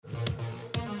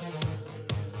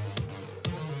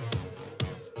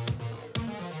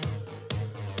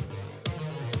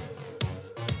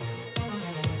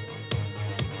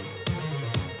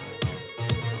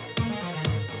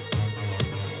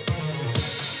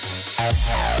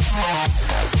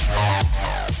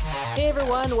Hey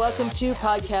everyone, welcome to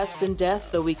Podcast in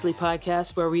Death, the weekly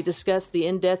podcast where we discuss the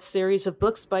in-depth series of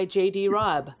books by J.D.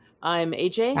 Robb. I'm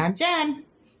AJ. I'm Jen.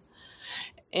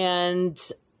 And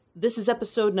this is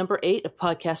episode number 8 of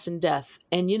Podcast in Death.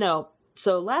 And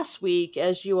so last week,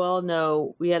 as you all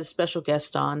know, we had a special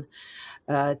guest on,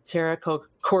 Tara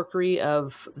Corkery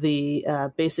of the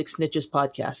Basic Snitches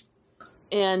podcast.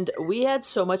 And we had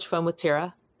so much fun with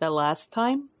Tara that last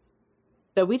time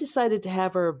that we decided to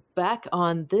have her back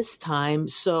on this time.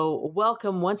 So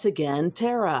welcome once again,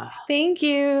 Tara. Thank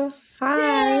you.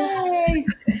 Hi. Yay!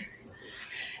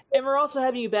 And we're also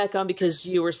having you back on because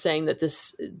you were saying that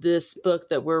this book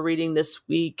that we're reading this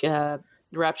week,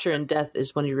 Rapture and Death,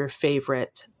 is one of your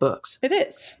favorite books. It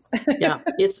is. Yeah,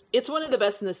 it's one of the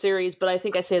best in the series, but I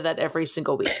think I say that every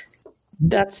single week.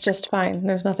 That's just fine.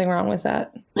 There's nothing wrong with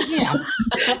that. Yeah.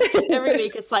 Every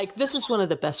week it's like, this is one of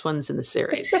the best ones in the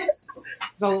series.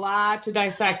 There's a lot to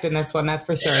dissect in this one, that's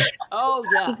for sure. Oh,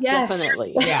 yeah, Yes.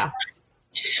 definitely. Yeah.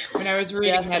 When I was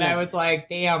reading it, I was like,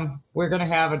 damn, we're going to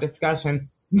have a discussion.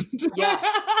 Yeah.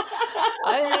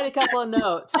 I made a couple of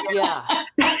notes. Yeah.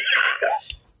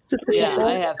 Yeah,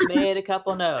 I have made a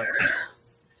couple notes.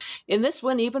 In this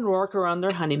one, Eve and Rourke are on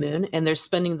their honeymoon, and they're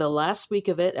spending the last week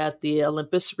of it at the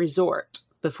Olympus Resort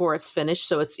before it's finished,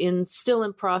 so it's still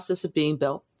in process of being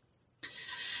built.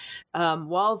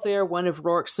 While there, one of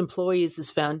Rourke's employees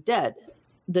is found dead.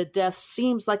 The death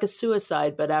seems like a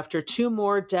suicide, but after 2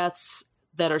 more deaths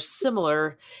that are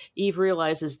similar, Eve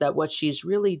realizes that what she's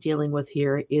really dealing with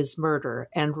here is murder,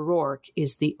 and Rourke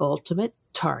is the ultimate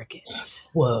target.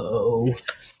 Whoa.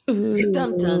 Ooh.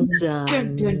 Dun, dun, dun.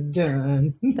 Dun, dun,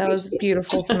 dun. That was a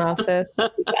beautiful synopsis.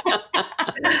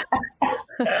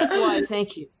 Why,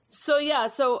 thank you. So,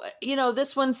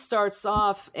 this one starts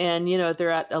off and, they're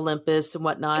at Olympus and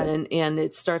whatnot. And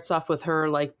it starts off with her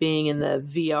like being in the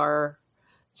VR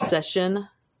session.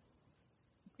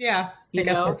 Yeah, I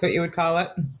guess that's what you would call it.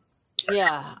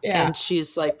 Yeah. Yeah. And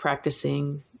she's like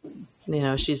practicing,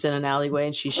 she's in an alleyway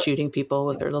and she's shooting people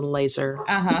with her little laser.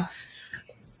 Uh-huh.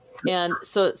 And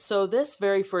so this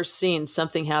very first scene,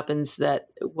 something happens that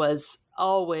was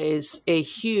always a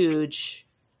huge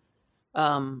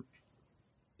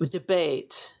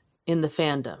debate in the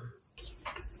fandom,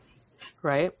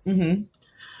 right? Mm-hmm.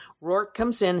 Rourke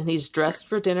comes in and he's dressed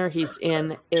for dinner. He's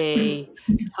in a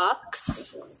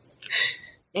tux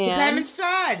and Diamond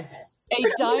stud. a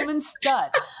diamond stud.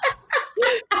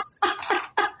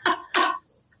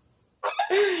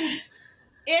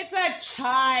 It's a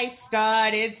tie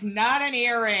stud. It's not an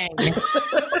earring.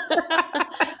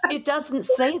 It doesn't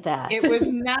say that. It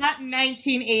was not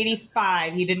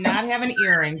 1985. He did not have an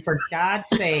earring, for God's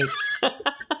sake.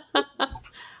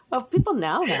 Well, people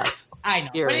now have. I know.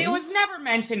 Earrings. But it was never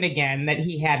mentioned again that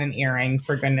he had an earring,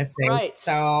 for goodness sake. Right.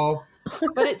 So.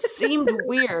 But it seemed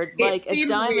weird, like a seemed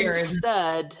diamond weird.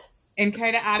 stud. And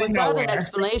kind of out of Without nowhere. an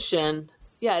explanation.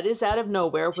 Yeah, it is out of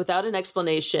nowhere without an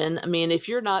explanation. I mean, if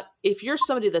you're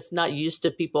somebody that's not used to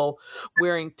people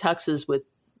wearing tuxes with,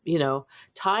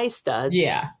 tie studs.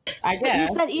 Yeah, I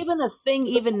guess. Is that even a thing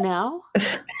even now?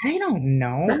 I don't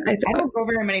know. I don't go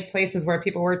very many places where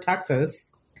people wear tuxes.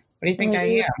 What do you think I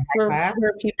am?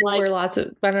 Where people wear lots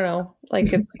of, I don't know,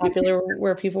 like it's popular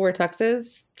where people wear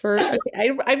tuxes for, I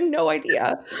have no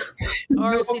idea.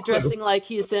 Or is he dressing like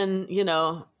he's in,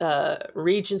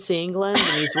 Regency, England,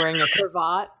 and he's wearing a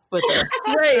cravat with a...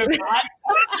 Right.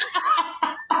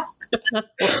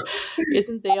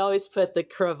 Isn't they always put the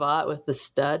cravat with the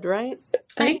stud, right?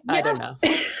 I don't know.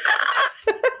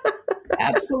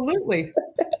 Absolutely.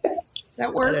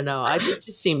 That works. I don't know. It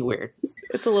just seemed weird.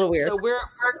 It's a little weird. So we're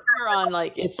on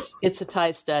like it's a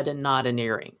tie stud and not an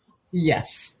earring.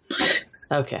 Yes.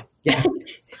 Okay. Yeah.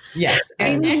 Yes.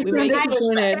 And We make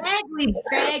I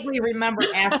vaguely remember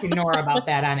asking Nora about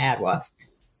that on AdWolf.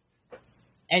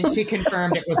 And she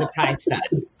confirmed it was a tie stud.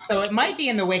 So it might be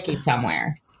in the wiki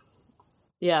somewhere.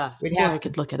 Yeah. We'd Or have I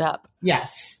could look it up.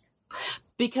 Yes.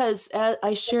 Because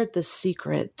I shared this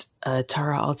secret,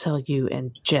 Tara, I'll tell you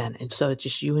and Jen, and so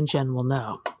just you and Jen will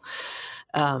know.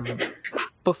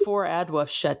 Before AdWolf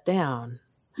shut down,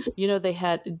 they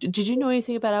had... Did you know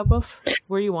anything about AdWolf?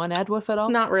 Were you on AdWolf at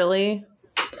all? Not really.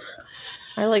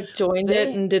 I joined it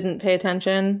and didn't pay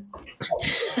attention.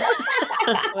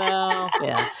 Well,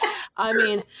 yeah. I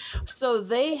mean, so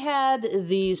they had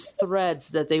these threads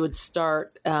that they would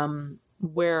start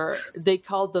where they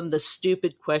called them the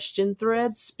stupid question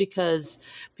threads because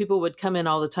people would come in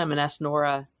all the time and ask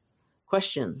Nora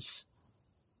questions.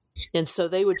 And so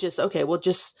they would we'll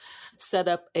just set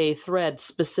up a thread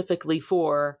specifically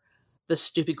for the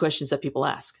stupid questions that people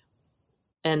ask.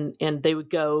 and they would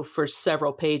go for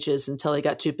several pages until they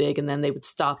got too big, and then they would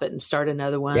stop it and start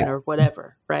another one or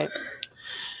whatever, right?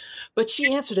 But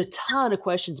she answered a ton of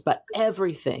questions about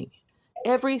everything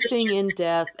in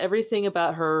depth, everything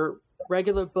about her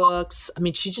regular books. I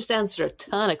mean, she just answered a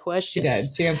ton of questions. She did.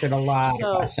 She answered a lot of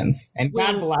questions, and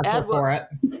God bless her for it.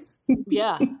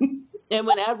 Yeah. And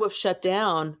when AdWolf shut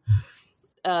down,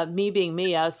 me being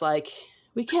me, I was like,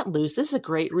 we can't lose. This is a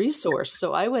great resource.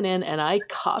 So I went in and I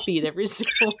copied every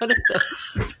single one of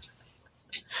those.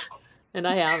 And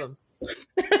I have them.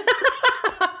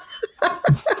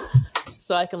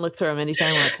 So I can look through them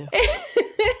anytime I want to.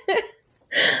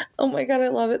 Oh my God, I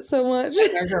love it so much.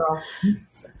 Girl.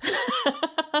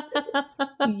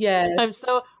 Yes. I'm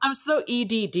so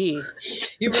EDD. You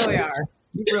really are.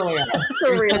 You really are.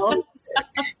 For real.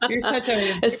 You're such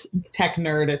a tech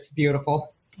nerd. It's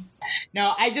beautiful.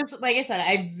 No, I just, like I said,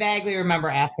 I vaguely remember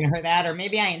asking her that, or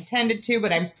maybe I intended to,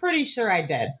 but I'm pretty sure I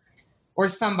did. Or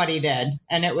somebody did.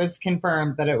 And it was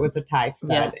confirmed that it was a tie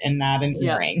stud and not an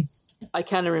earring. I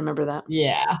kind of remember that.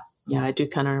 Yeah. Yeah, I do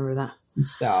kind of remember that.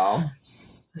 So,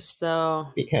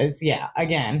 because,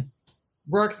 again,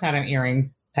 Rourke's not an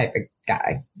earring type of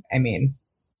guy. I mean,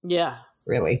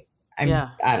 really. I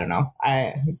don't know.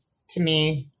 To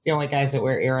me, the only guys that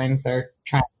wear earrings are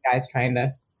guys trying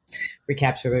to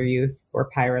recapture their youth, or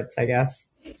pirates, I guess.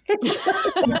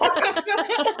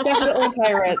 Definitely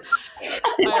pirates.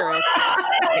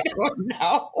 I don't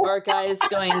know. Or guys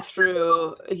going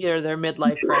through their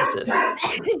midlife crisis.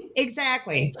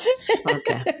 Exactly.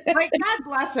 Okay. Like, God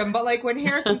bless him, but like when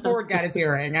Harrison Ford got his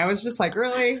earring, I was just like,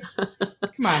 really?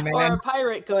 Come on, man. Or a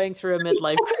pirate going through a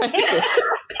midlife crisis.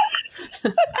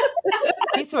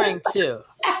 He's wearing two.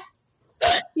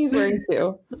 He's wearing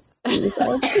two.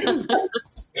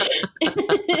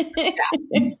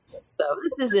 So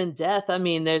this is in death. I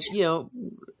mean, there's,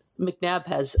 McNabb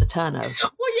has a ton of.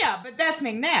 Well, yeah, but that's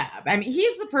McNabb. I mean,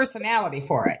 he's the personality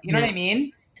for it. You know what I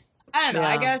mean? I don't know.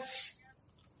 I guess,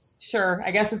 sure.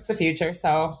 I guess it's the future.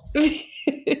 So I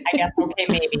guess, okay,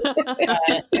 maybe. But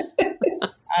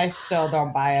I still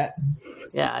don't buy it.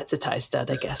 Yeah, it's a tie stud,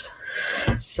 I guess.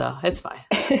 So it's fine.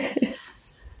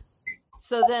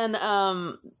 So then,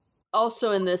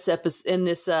 also in this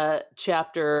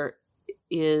chapter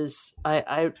is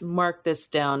I marked this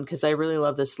down because I really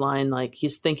love this line. Like,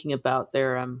 he's thinking about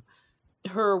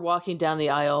her walking down the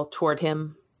aisle toward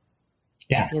him.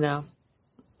 Yes.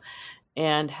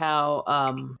 And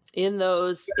how in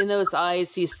those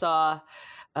eyes he saw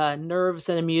nerves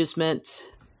and amusement.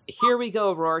 Here we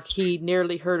go, Rourke. He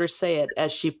nearly heard her say it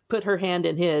as she put her hand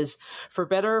in his. For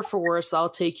better or for worse, I'll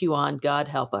take you on. God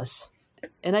help us.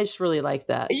 And I just really like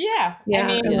that. Yeah. I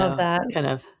mean, I love that. Kind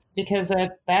of. Because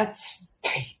that's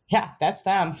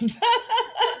them.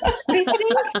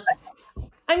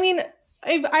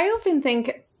 I often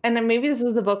think, and maybe this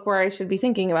is the book where I should be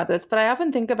thinking about this, but I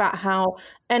often think about how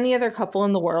any other couple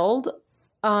in the world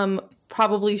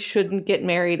probably shouldn't get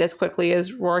married as quickly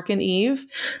as Rourke and Eve.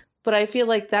 But I feel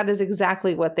like that is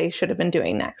exactly what they should have been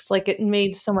doing next. Like, it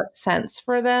made so much sense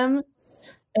for them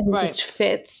and it just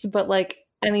fits. But like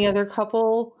any other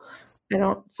couple, I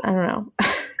don't know.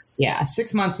 Yeah,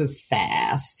 6 months is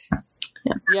fast.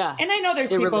 Yeah. And I know there's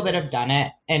people that have done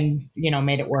it and,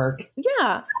 made it work.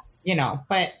 Yeah.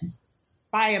 But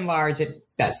by and large, it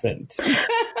doesn't.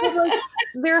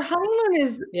 Their honeymoon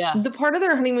is the part of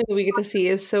their honeymoon that we get to see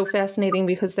is so fascinating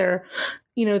because they're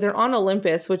on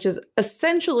Olympus, which is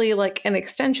essentially like an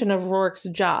extension of Rourke's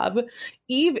job.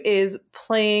 Eve is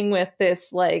playing with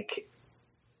this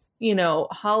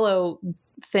hollow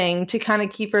thing to kind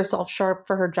of keep herself sharp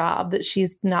for her job that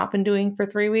she's not been doing for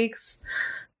 3 weeks.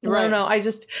 Right. I don't know. I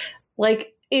just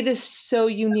it is so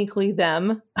uniquely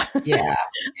them. Yeah.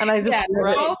 And I just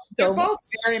they're both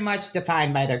very much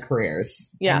defined by their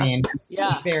careers. Yeah. I mean,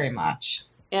 very much.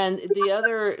 And the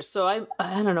other, so I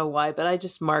don't know why, but I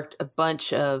just marked a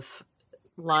bunch of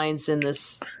lines in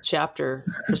this chapter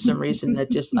for some reason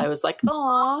that just, I was like,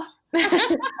 aw.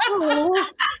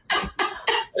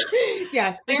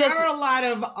 Yes, there are a lot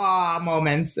of awe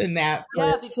moments in that.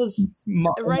 Yeah, because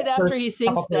right after he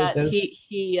thinks that,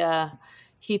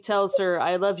 he tells her,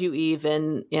 I love you, Eve.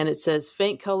 And it says,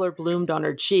 faint color bloomed on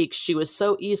her cheeks. She was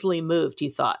so easily moved, he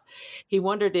thought. He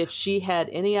wondered if she had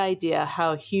any idea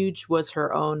how huge was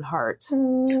her own heart.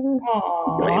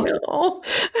 Aww.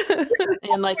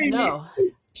 And no,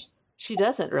 she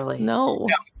doesn't really. No.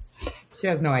 She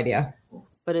has no idea.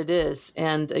 But it is.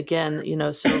 And again,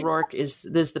 so Rourke is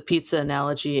the pizza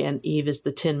analogy and Eve is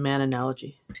the Tin Man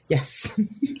analogy. Yes.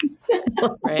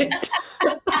 Right?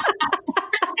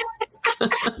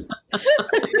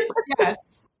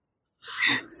 Yes.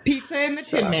 Pizza Pizza in the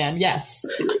Tin Man. Yes.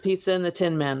 Pizza in the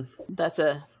Tin Man. That's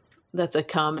a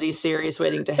comedy series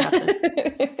waiting to happen.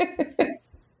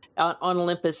 On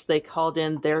Olympus, they called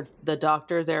in the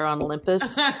doctor there on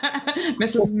Olympus.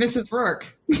 Mrs.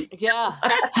 Rourke. Yeah.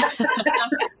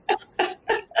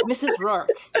 Mrs. Rourke.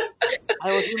 I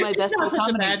will do my best to accommodate such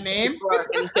a bad name. Rourke.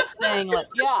 And he kept saying like,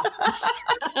 yeah.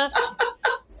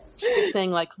 She kept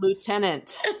saying like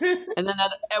Lieutenant. And then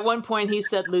at one point he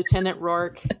said Lieutenant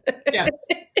Rourke. Yes.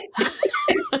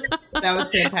 That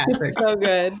was fantastic. So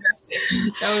good.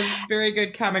 That was very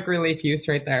good comic relief use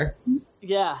right there.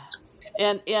 Yeah.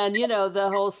 And the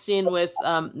whole scene with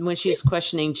when she's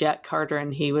questioning Jack Carter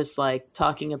and he was like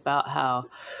talking about how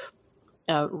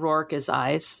Rourke is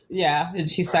ice. Yeah,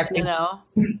 and she's sucking. Yeah.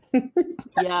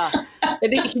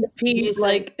 He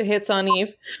like hits on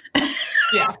Eve.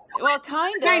 Yeah. Well,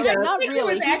 kind of. Not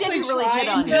really. He didn't really hit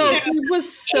on Eve. No, he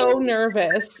was so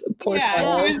nervous. Poor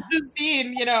child. He was just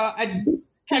being, kind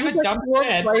of a dumb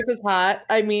kid. Life is hot.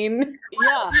 I mean.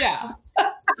 Yeah. Yeah.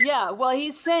 Yeah, well,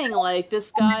 he's saying like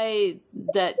this guy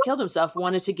that killed himself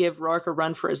wanted to give Rourke a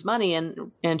run for his money,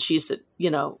 and she said,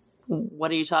 what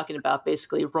are you talking about?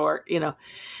 Basically, Rourke,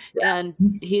 and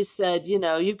he said,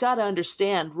 you've got to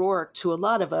understand Rourke. To a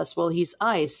lot of us, well, he's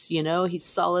ice, he's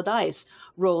solid ice.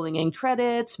 Rolling in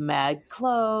credits, mag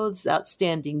clothes,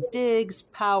 outstanding digs,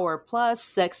 power plus,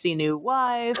 sexy new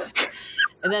wife.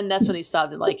 And then that's when he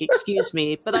stopped and like, excuse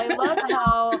me. But I love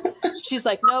how she's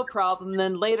like, no problem.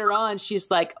 Then later on, she's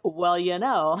like, well,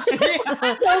 So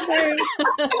great.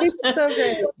 So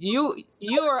great. You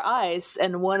are ice.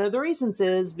 And one of the reasons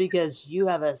is because you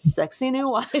have a sexy new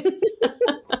wife.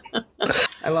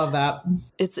 I love that.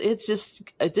 It's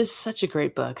just such a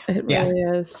great book. It really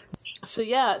is. So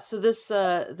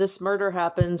this murder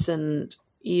happens and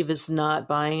Eve is not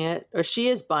buying it, or she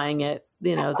is buying it,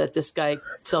 that this guy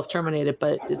self-terminated,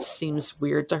 but it seems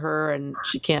weird to her and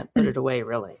she can't put it away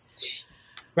really.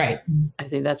 Right. I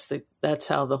think that's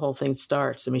how the whole thing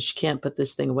starts. I mean, she can't put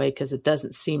this thing away because it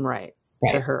doesn't seem right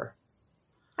to her.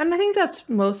 And I think that's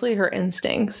mostly her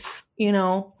instincts,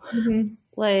 Mm-hmm.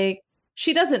 Like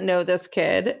she doesn't know this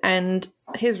kid and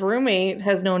his roommate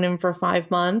has known him for 5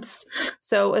 months.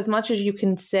 So as much as you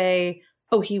can say,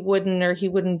 oh, he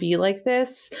wouldn't be like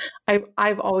this.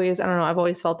 I've always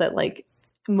felt that like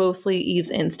mostly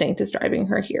Eve's instinct is driving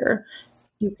her here.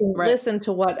 You can listen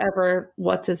to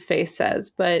what's his face says,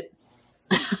 but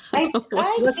I think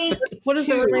what is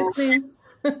the roommate's name?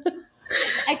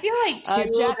 I feel like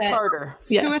too, Jack Carter.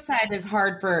 Suicide is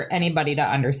hard for anybody to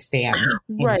understand.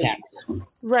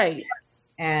 Right.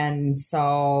 And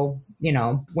so,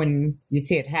 when you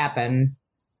see it happen,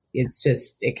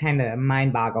 it kind of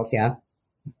mind boggles you.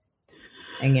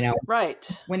 And,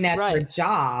 when that's her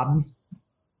job,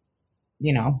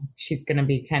 she's going to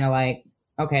be kind of like,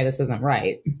 okay, this isn't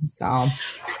right. So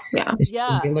she's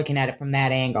be looking at it from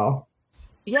that angle.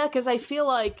 Yeah, because I feel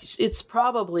like it's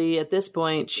probably at this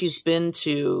point she's been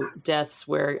to deaths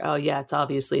where, oh yeah, it's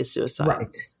obviously a suicide.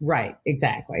 Right,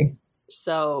 exactly.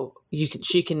 So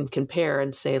she can compare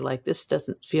and say like, this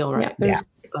doesn't feel right.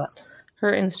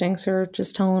 Her instincts are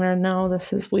just telling her, no,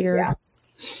 this is weird. Yeah.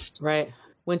 Right.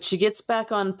 When she gets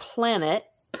back on planet,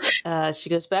 she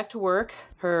goes back to work.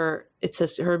 Her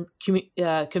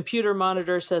computer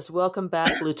monitor says, "Welcome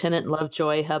back, Lieutenant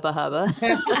Lovejoy, hubba hubba,"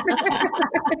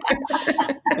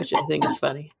 which I think is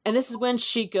funny. And this is when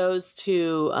she goes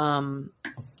to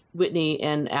Whitney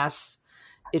and asks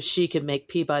if she could make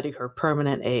Peabody her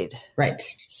permanent aide. Right.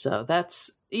 So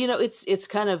that's it's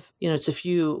kind of it's a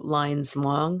few lines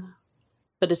long,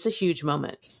 but it's a huge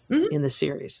moment. Mm-hmm. In the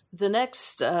series. The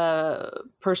next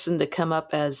person to come up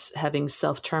as having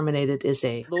self-terminated is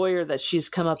a lawyer that she's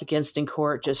come up against in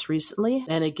court just recently.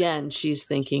 And again, she's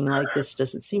thinking like, this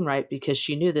doesn't seem right because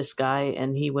she knew this guy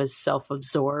and he was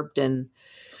self-absorbed and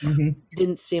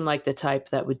didn't seem like the type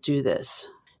that would do this.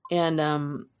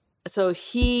 And so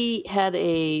he had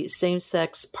a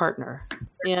same-sex partner.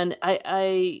 And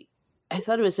I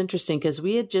thought it was interesting because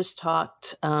we had just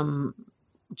talked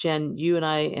Jen, you and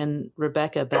I and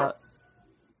Rebecca about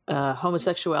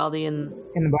homosexuality in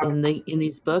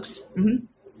these books, and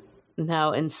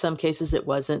how in some cases it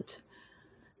wasn't.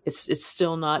 It's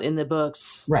still not in the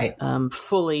books, right?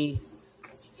 Fully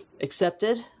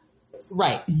accepted,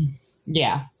 right?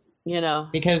 Yeah,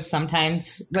 because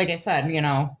sometimes, like I said,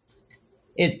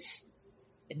 it's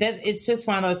just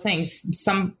one of those things.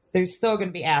 There's still going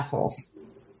to be assholes,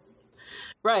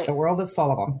 right? The world is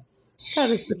full of them.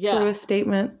 That is the truest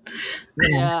statement.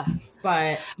 Yeah.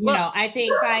 But, I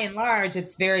think by and large,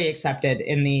 it's very accepted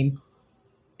in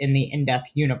in the In Death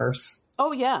universe.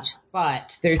 Oh, yeah.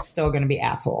 But there's still going to be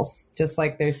assholes. Just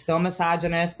like there's still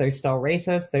misogynists, there's still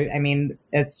racists.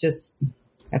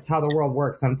 That's how the world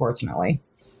works, unfortunately.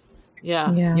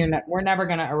 Yeah. We're never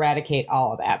going to eradicate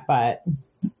all of that, but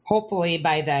hopefully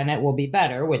by then it will be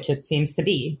better, which it seems to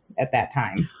be at that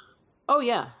time. Oh,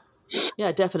 yeah.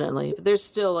 Yeah, definitely. But there's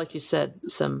still, like you said,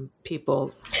 some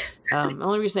people. The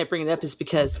only reason I bring it up is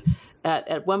because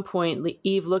at one point,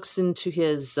 Eve looks into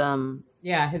his... his background.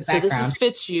 So this is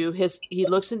Fitzhugh. He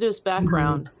looks into his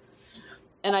background. Mm-hmm.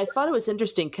 And I thought it was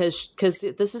interesting because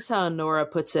this is how Nora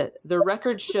puts it. The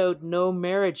record showed no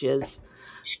marriages,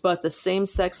 but the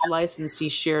same-sex license he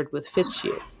shared with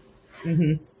Fitzhugh.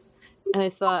 Mm-hmm. And I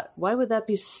thought, why would that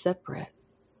be separate?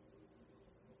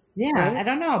 Yeah, right? I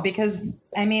don't know, because,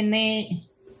 I mean, maybe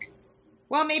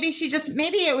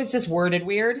it was just worded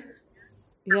weird.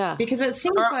 Yeah. Because it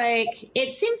seems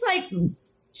like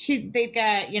they've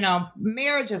got,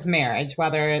 marriage is marriage,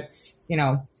 whether it's,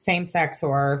 same sex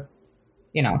or,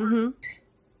 mm-hmm.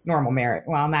 normal marriage.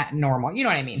 Well, not normal. You know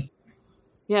what I mean?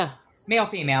 Yeah. Male,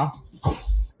 female.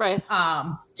 Right.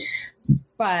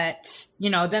 But,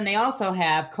 then they also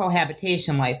have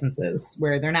cohabitation licenses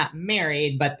where they're not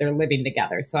married, but they're living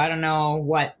together. So I don't know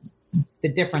what the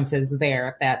difference is there,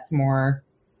 if that's more,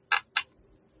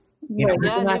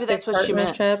 maybe that's what she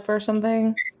meant. Or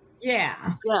something. Yeah.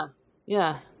 Yeah.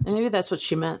 Yeah. And maybe that's what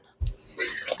she meant.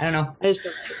 I don't know.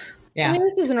 Yeah. I mean,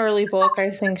 this is an early book. I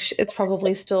think it's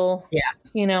probably still, does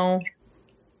she know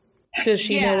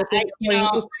that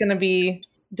it's going to be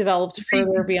developed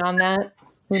further beyond that?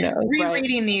 Who knows?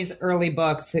 Rereading these early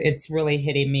books, it's really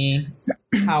hitting me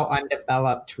how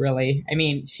undeveloped, really. I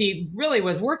mean, she really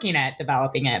was working at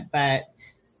developing it, but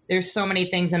there's so many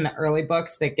things in the early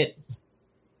books that get,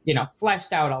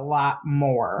 fleshed out a lot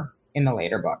more in the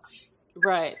later books.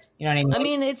 Right. You know what I mean? I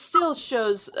mean, it still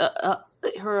shows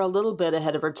her a little bit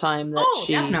ahead of her time.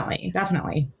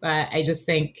 Definitely. But I just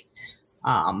think,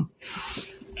 I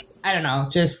don't know,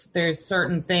 just there's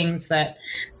certain things that,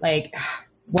 like...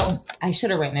 Well, I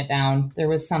should have written it down. There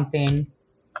was something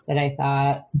that I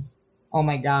thought, oh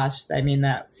my gosh, I mean,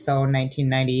 that's so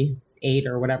 1998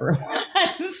 or whatever it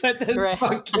was that this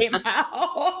book came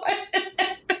out.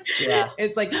 Yeah.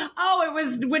 It's like, it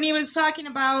was when he was talking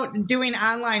about doing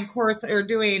online course or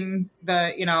doing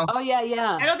the, Oh,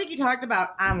 yeah. I don't think he talked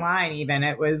about online even.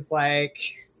 It was like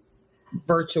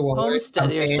virtual home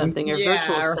study or something or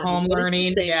virtual or study. Home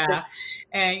learning. Yeah.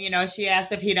 And, she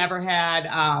asked if he'd ever had,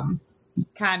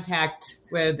 contact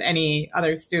with any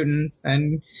other students,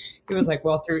 and he was like,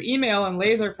 well, through email and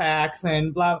laser fax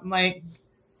and blah. I'm like,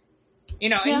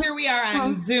 and here we are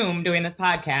on Zoom doing this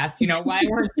podcast, why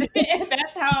weren't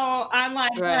that's how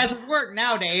online classes work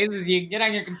nowadays, is you get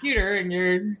on your computer and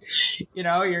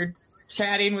you're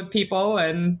chatting with people,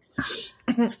 and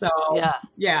so but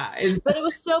it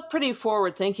was still pretty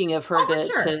forward thinking of her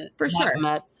for sure.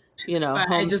 Met,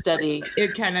 home study.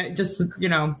 It kind of just,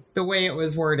 the way it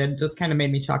was worded just kind of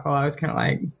made me chuckle. I was kind of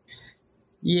like,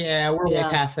 we're way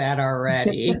past that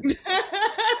already.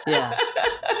 Yeah.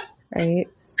 Right.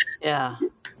 Yeah.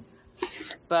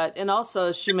 But, and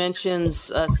also she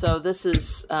mentions, so this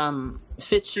is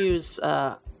Fitzhugh's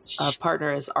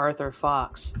partner is Arthur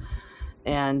Fox,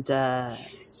 and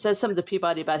says something to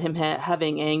Peabody about him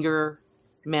having anger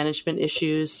management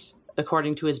issues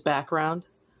according to his background.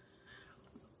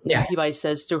 Yeah. Peabody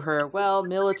says to her, well,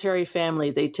 military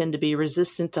family, they tend to be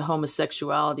resistant to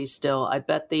homosexuality still. I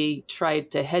bet they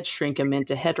tried to head shrink him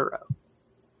into hetero.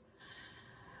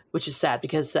 Which is sad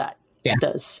because that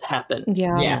does happen.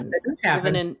 Yeah. It does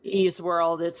happen. Even in Eve's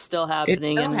world, it's still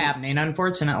happening. It's still happening,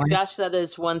 unfortunately. Gosh, that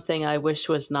is one thing I wish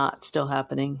was not still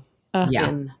happening. I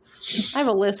have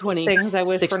a list of things I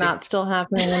wish were not still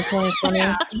happening in 2020.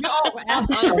 I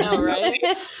know, right?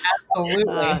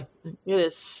 Absolutely. It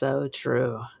is so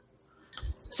true.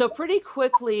 So pretty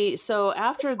quickly,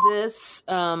 after this,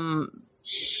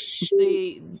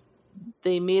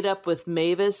 they meet up with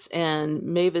Mavis, and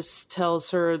Mavis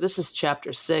tells her, this is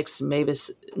chapter 6,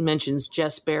 Mavis mentions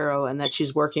Jess Barrow and that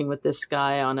she's working with this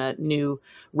guy on a new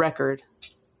record.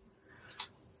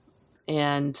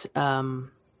 And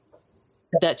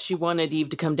that she wanted Eve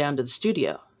to come down to the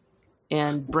studio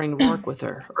and bring Rourke with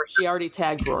her, or she already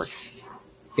tagged Rourke.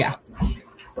 Yeah.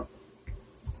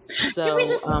 So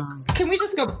can we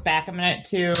just go back a minute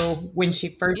to when she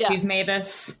first sees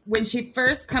Mavis? When she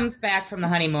first comes back from the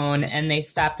honeymoon and they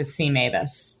stop to see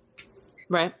Mavis.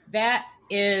 Right. That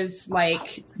is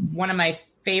like one of my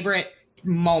favorite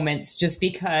moments, just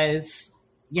because,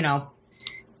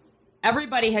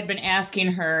 everybody had been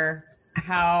asking her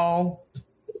how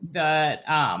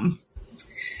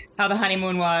how the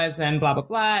honeymoon was and blah, blah,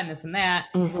 blah, and this and that.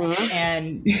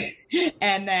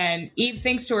 And then Eve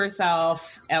thinks to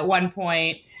herself at one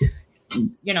point,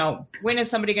 you know, when is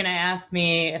somebody going to ask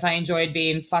me if I enjoyed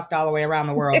being fucked all the way around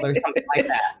the world or something like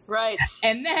that? Right.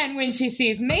 And then when she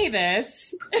sees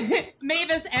Mavis,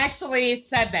 Mavis actually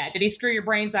said that. Did he screw your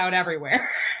brains out everywhere?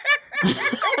 And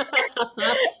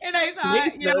I thought,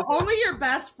 you know, only your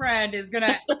best friend is going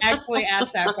to actually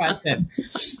ask that question.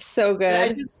 So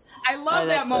good. I love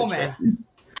that moment. So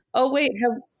oh, wait.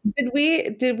 Did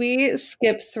we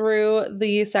skip through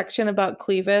the section about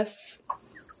Clevis?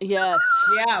 Yes.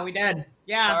 Yeah, we did.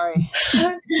 Yeah. Sorry.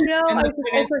 No,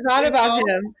 I forgot about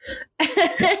him.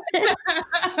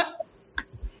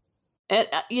 And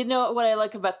you know what I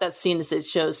like about that scene is it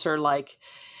shows her like,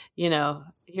 you know,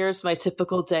 here's my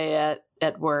typical day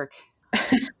at work.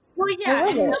 Well, yeah,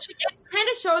 it kind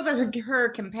of shows her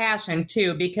compassion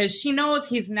too, because she knows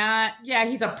he's not. Yeah,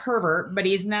 he's a pervert, but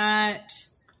he's not.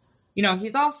 You know,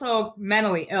 he's also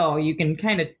mentally ill. You can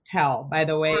kind of tell by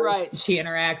the way she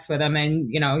interacts with him. And,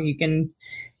 you know,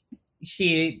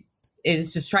 she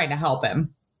is just trying to help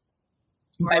him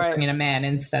by bringing him in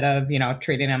instead of, you know,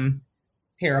 treating him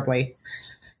terribly.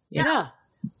 Yeah.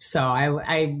 So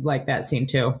I like that scene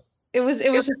too. It was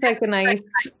just like a nice,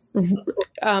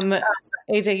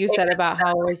 AJ, you said about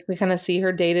how like, we kind of see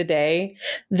her day to day.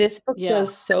 This book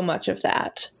does so much of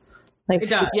that. Like,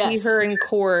 we see her in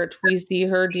court. We see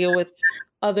her deal with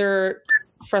other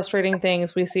frustrating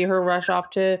things. We see her rush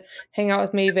off to hang out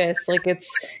with Mavis. Like,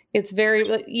 it's very,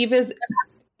 like, Eve is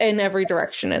in every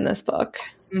direction in this book.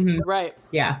 Mm-hmm. Right.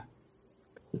 Yeah.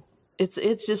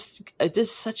 It's just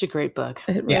such a great book.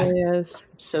 It really is.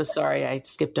 I'm so sorry I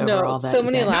skipped over all that. So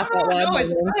many laughs out loud. No,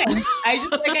 it's fine. I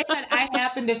just, like I said, I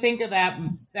happened to think of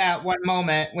that one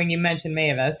moment when you mentioned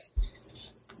Mavis.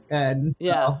 And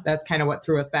so that's kind of what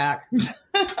threw us back.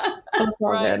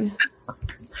 Right.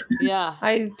 Yeah.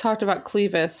 I talked about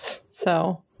Clevis,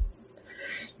 so.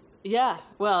 Yeah.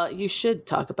 Well, you should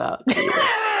talk about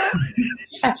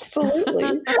Clevis. Absolutely.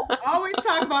 Always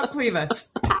talk about Clevis.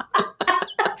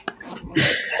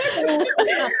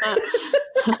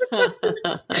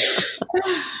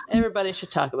 Everybody should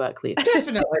talk about Clevis.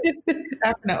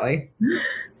 Definitely.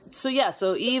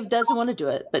 So Eve doesn't want to do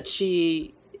it, but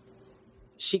she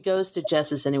goes to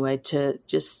Jess's anyway,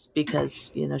 just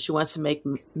because, you know, she wants to make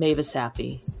Mavis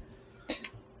happy,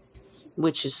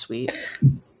 which is sweet.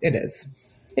 It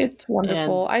is. It's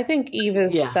wonderful. I think Eve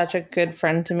is such a good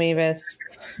friend to Mavis.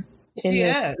 She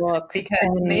is, book.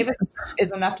 Because Mavis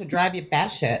is enough to drive you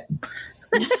batshit.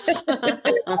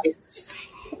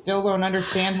 Still don't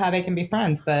understand how they can be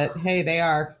friends, but hey, they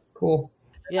are cool.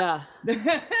 Yeah.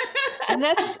 And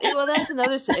that's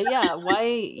another thing. Yeah. Why?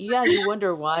 Yeah. You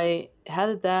wonder why, how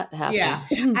did that happen? Yeah.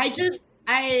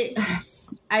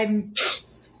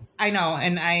 I know.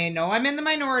 And I know I'm in the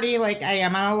minority. Like I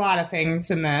am on a lot of things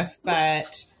in this,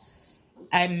 but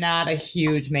I'm not a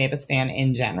huge Mavis fan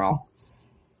in general.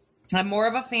 I'm more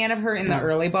of a fan of her in the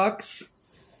early books.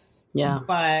 Yeah.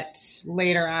 But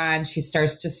later on she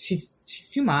starts she's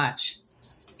too much.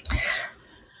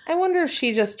 I wonder if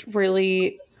she just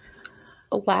really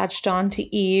latched on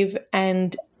to Eve,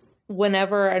 and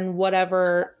whenever and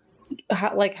whatever,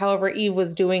 like however Eve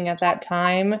was doing at that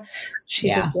time, she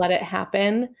just let it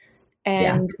happen.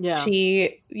 And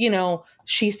she, you know,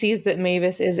 she sees that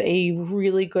Mavis is a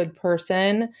really good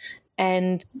person,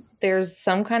 and there's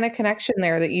some kind of connection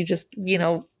there that you just, you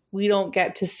know, we don't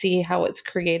get to see how it's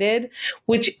created,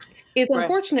 which is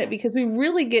unfortunate because we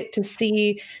really get to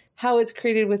see how it's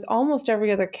created with almost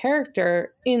every other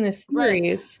character in this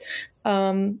series.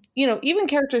 You know, even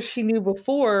characters she knew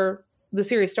before the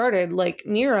series started, like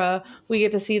Mira, we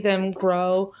get to see them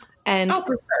grow. And for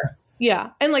sure.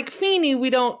 Yeah. And like Feeny, we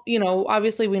don't, you know,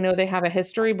 obviously we know they have a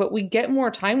history, but we get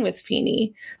more time with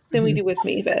Feeny than we do with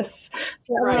Mavis.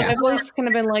 So I've always kind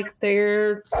of been like,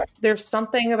 there's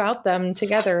something about them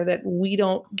together that we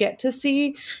don't get to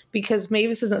see because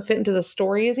Mavis doesn't fit into the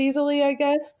story as easily, I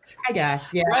guess. Yeah.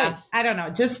 Right. I don't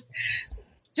know. Just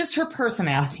her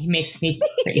personality makes me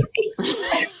crazy.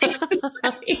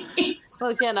 Well,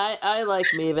 again, I like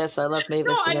Mavis. I love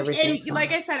Mavis and everything. And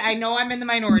like I said, I know I'm in the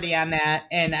minority on that,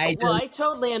 and I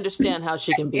totally understand how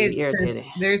she can be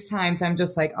irritating. There's times I'm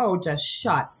just like, oh, just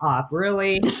shut up,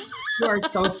 really? You are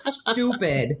so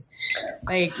stupid.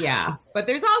 Like, yeah. But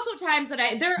there's also times that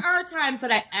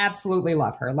I absolutely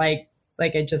love her. Like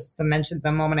I just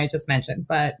the moment I just mentioned.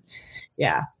 But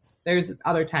yeah. There's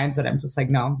other times that I'm just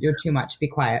like, no, you're too much. Be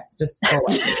quiet. Just go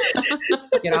away.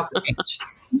 Get off the page.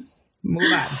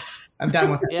 Move on. I'm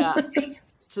done with it. Yeah.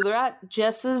 So they're at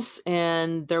Jess's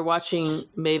and they're watching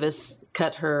Mavis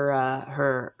cut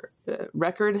her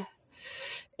record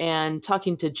and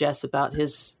talking to Jess about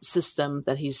his system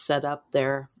that he's set up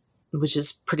there, which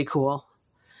is pretty cool.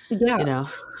 Yeah. You know,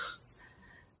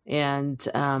 and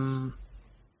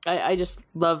I just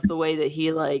love the way that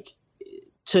he like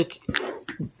took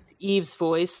Eve's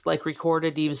voice, like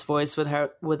recorded Eve's voice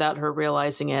without her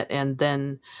realizing it, and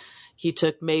then he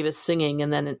took Mavis singing,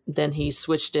 and then he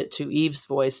switched it to Eve's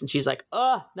voice, and she's like,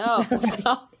 "Oh no!"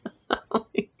 So,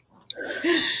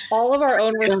 all of our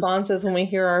own responses when we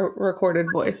hear our recorded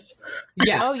voice.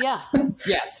 Yeah. Oh yeah.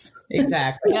 Yes.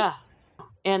 Exactly. Yeah.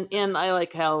 And I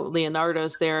like how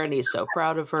Leonardo's there, and he's so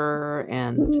proud of her,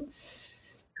 and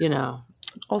you know.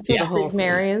 Also, Big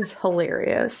Mary is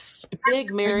hilarious.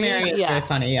 Big Mary is very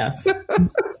funny. Yes.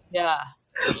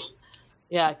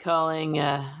 Yeah. Calling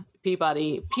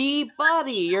Peabody,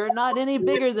 you're not any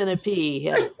bigger than a pea.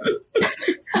 Yeah.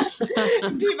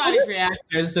 Peabody's reaction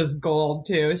is just gold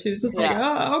too. She's just like,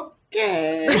 oh,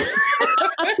 okay.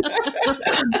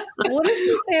 What did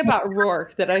she say about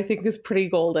Rourke that I think is pretty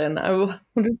golden? What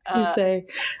did she say?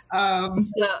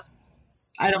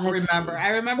 I don't remember. I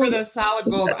remember the solid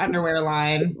gold underwear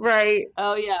line. Right.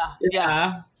 Oh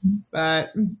yeah.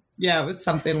 But yeah, it was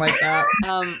something like that.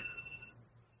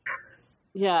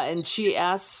 Yeah, and she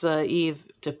asks Eve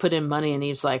to put in money, and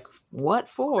Eve's like, "What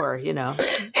for?" You know,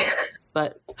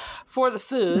 but for the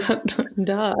food.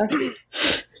 Duh.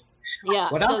 Yeah.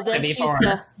 What else so then she's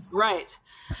right,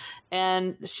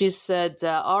 and she said,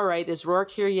 "All right, is Rourke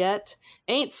here yet?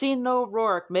 Ain't seen no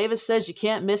Rourke. Mavis says you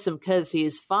can't miss him because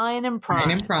he's fine and prime."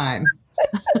 Fine and prime.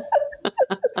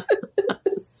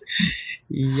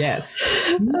 Yes.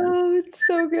 Oh, it's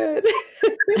so good.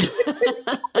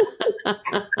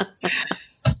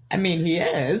 I mean, he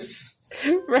is.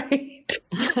 Right.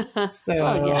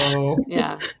 So,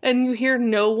 yeah. And you hear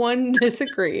no one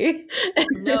disagree.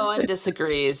 No one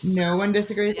disagrees. No one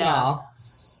disagrees at all.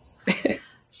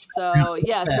 So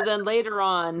then later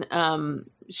on,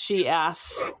 she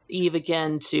asks Eve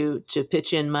again to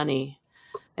pitch in money,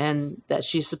 and that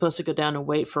she's supposed to go down and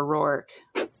wait for Rourke.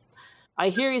 I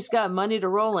hear he's got money to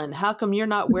roll in. How come you're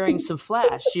not wearing some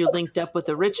flash? You linked up with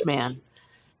a rich man.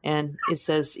 And it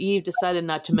says Eve decided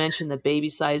not to mention the baby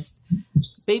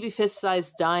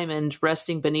fist-sized diamond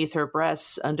resting beneath her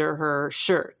breasts under her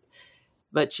shirt.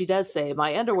 But she does say,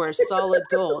 "My underwear is solid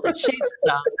gold. It shapes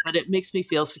some, but it makes me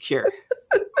feel secure."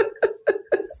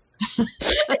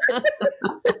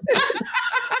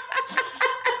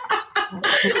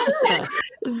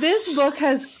 This book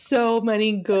has so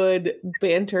many good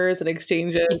banters and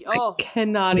exchanges. I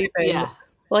cannot even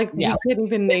we can't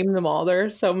even name them all. There are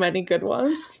so many good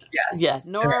ones. Yes. Yeah,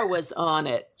 Nora was on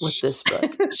it with this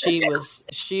book.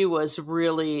 She was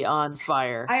really on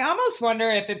fire. I almost wonder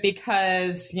if it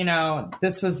because,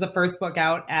 this was the first book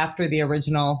out after the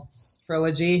original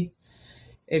trilogy.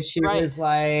 If she was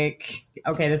like,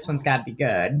 okay, this one's got to be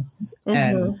good. Mm-hmm.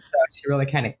 And so she really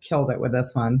kind of killed it with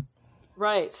this one.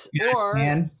 Right. Or,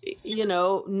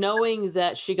 knowing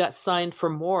that she got signed for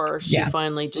more, she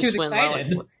finally just went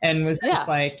low. And was just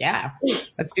like,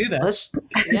 let's do this.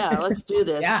 Let's do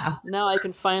this. Yeah. Now I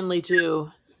can finally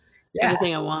do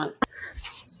everything I want.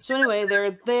 So anyway,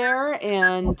 they're there,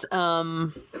 and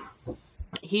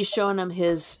he's showing them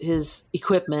his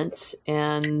equipment,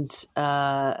 and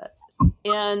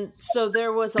so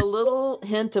there was a little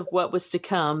hint of what was to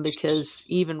come, because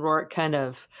even Rourke kind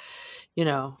of,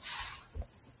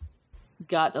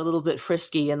 got a little bit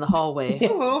frisky in the hallway.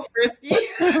 A little frisky?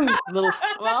 How do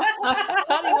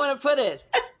you want to put it?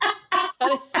 How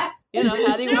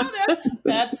do you want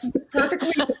that's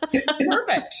perfectly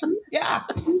perfect. Yeah.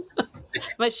 Am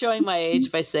I showing my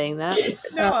age by saying that?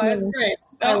 No, that's great.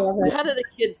 I love it. How do the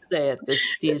kids say it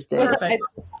these days?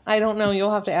 I don't know.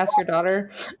 You'll have to ask your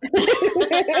daughter.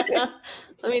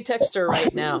 Let me text her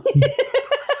right now.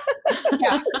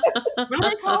 Yeah. What do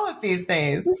they call it these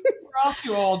days? We're all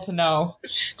too old to know.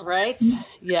 Right?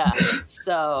 Yeah.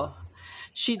 So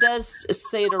she does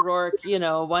say to Rourke,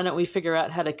 why don't we figure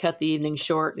out how to cut the evening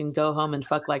short and go home and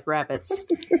fuck like rabbits?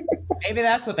 Maybe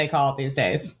that's what they call it these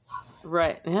days.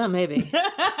 Right. Yeah, maybe.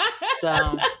 So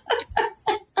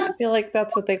I feel like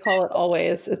that's what they call it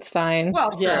always. It's fine. Well,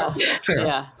 true.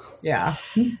 Yeah.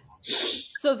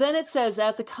 So then it says,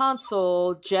 at the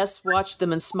console, Jess watched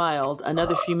them and smiled.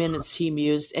 Another few minutes, he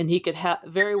mused, and they could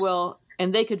very well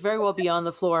be on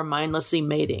the floor mindlessly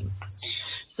mating.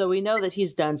 So we know that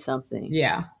he's done something.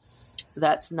 Yeah.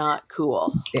 That's not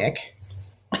cool. Dick.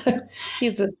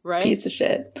 He's a piece of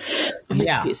shit. He's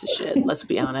a piece of shit, let's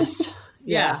be honest.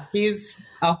 Yeah. He's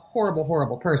a horrible,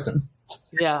 horrible person.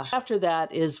 Yeah. After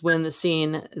that is when the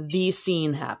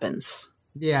scene happens.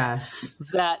 Yes.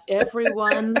 That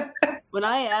everyone when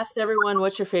I asked everyone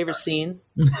what's your favorite scene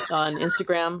on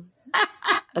Instagram,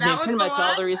 I think pretty much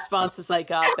all the responses I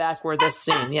got back were this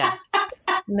scene. Yeah.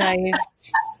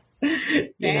 Nice.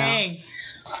 Dang.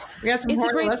 We got some it's a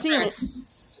great scene.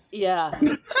 Yeah.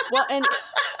 Well, and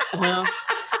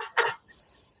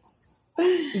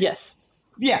yes.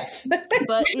 Yes.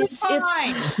 But it's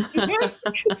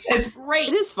it's great.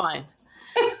 It is fine.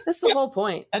 That's the whole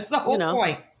point. That's the whole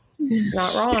point.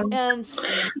 Not wrong. And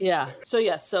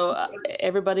so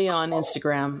everybody on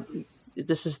Instagram,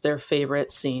 this is their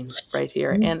favorite scene right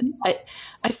here. And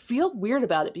I feel weird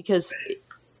about it because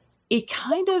it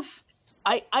kind of,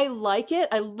 I like it.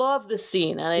 I love the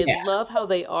scene and I love how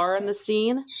they are in the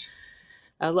scene.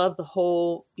 I love the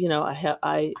whole, you know,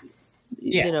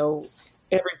 you know,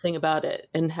 everything about it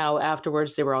and how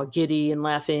afterwards they were all giddy and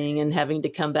laughing and having to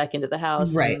come back into the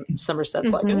house. Right. And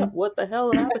Somerset's like, oh, what the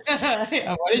hell happened?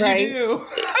 What did you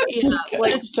do?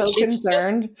 Like so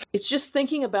concerned. It's just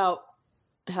thinking about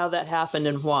how that happened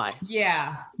and why.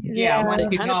 Yeah.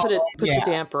 It kind of puts a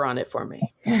damper on it for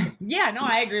me. Yeah, no,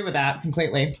 I agree with that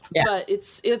completely. Yeah. But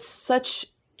it's such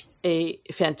a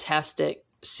fantastic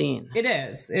scene. It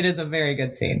is. It is a very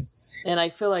good scene. And I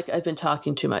feel like I've been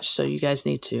talking too much, so you guys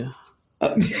need to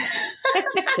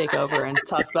take over and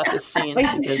talk about this scene.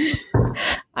 Because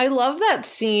I love that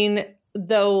scene,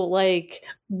 though. Like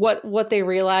what they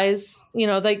realize, you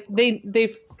know, like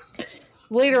they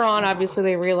later on, obviously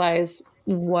they realize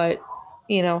what,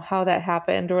 you know, how that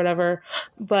happened or whatever.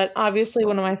 But obviously,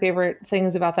 one of my favorite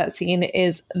things about that scene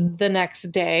is the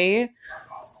next day,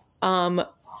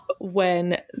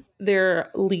 when they're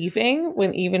leaving,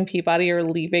 when Eve and Peabody are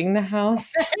leaving the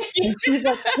house. And she's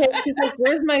like,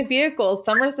 where's my vehicle?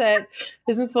 Somerset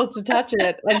isn't supposed to touch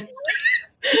it. And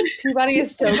Peabody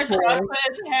is so cool.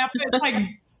 Half it, like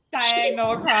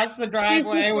diagonal across the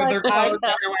driveway with her clothes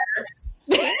everywhere.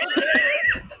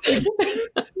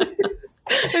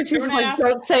 And she's just like,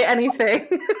 don't say anything.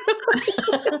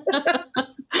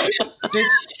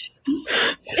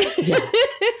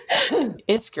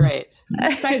 It's great.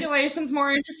 Speculation's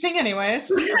more interesting anyways.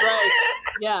 Right.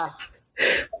 Yeah.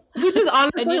 Which is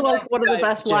honestly like one of the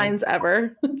best lines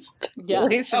ever. Yeah.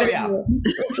 Oh, yeah.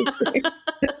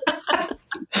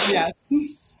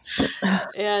 Yes.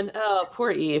 And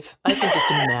poor Eve. I can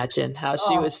just imagine how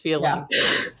she was feeling. Yeah.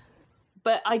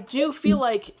 But I do feel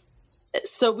like,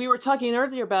 so we were talking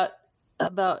earlier about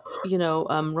you know,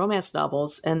 romance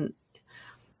novels, and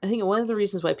I think one of the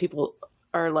reasons why people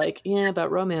are like,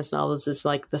 about romance novels is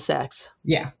like the sex.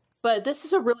 Yeah. But this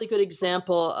is a really good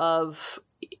example of,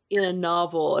 in a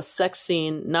novel, a sex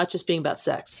scene not just being about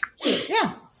sex.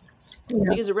 Yeah.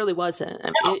 Because it really wasn't.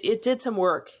 I mean, it did some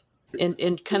work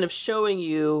in kind of showing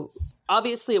you,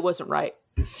 obviously it wasn't right.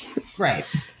 Right.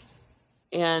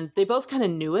 And they both kind of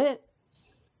knew it,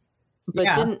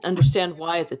 but didn't understand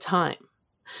why at the time.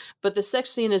 But the sex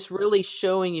scene is really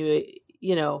showing you,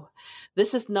 you know,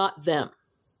 this is not them.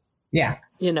 Yeah.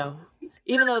 You know,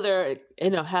 even though they're, you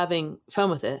know, having fun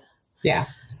with it. Yeah.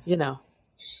 You know,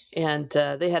 and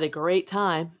they had a great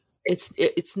time.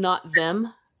 It's not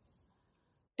them.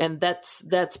 And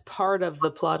that's part of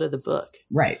the plot of the book.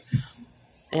 Right.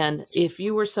 And if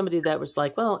you were somebody that was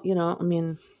like, well, you know, I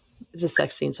mean, it's a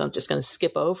sex scene, so I'm just going to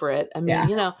skip over it. I mean,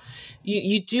 you know,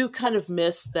 you do kind of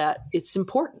miss that it's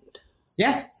important.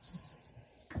 Yeah.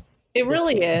 It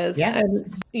really is. Yeah.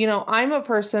 And, you know, I'm a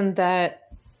person that,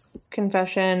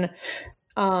 confession,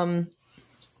 after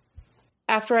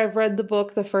I've read the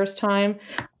book the first time,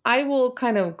 I will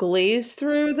kind of glaze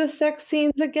through the sex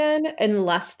scenes again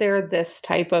unless they're this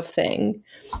type of thing.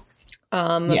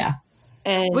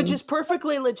 And which is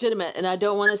perfectly legitimate, and I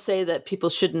don't want to say that people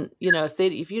shouldn't, you know,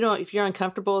 if you're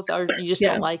uncomfortable with, or you just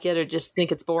don't like it, or just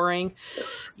think it's boring,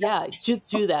 just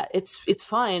do that. It's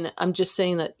fine. I'm just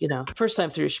saying that, you know, first time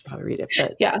through you should probably read it,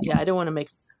 but I don't want to make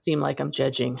it seem like I'm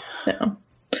judging. No.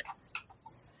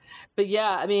 But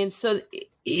yeah, I mean, so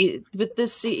with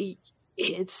this,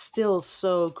 it's still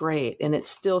so great, and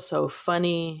it's still so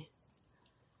funny.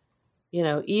 You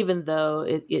know, even though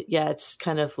it's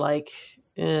kind of like,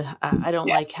 I don't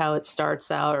like how it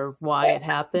starts out or why it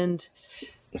happened.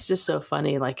 It's just so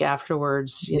funny. Like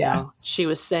afterwards, you know, she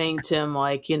was saying to him,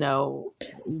 like, you know,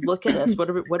 look at us. What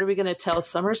are we going to tell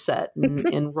Somerset?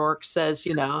 And Rourke says,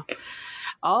 you know,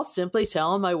 I'll simply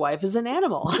tell him my wife is an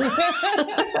animal.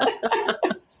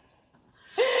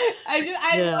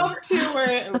 I love too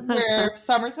where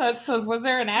Somerset says, "Was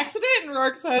there an accident?" and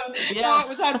Rourke says, "No, it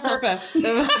was on purpose." It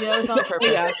was on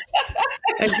purpose.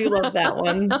 I do love that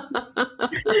one.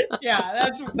 Yeah,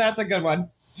 that's a good one.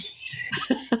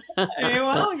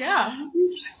 Well, yeah.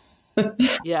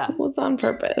 Yeah, it was on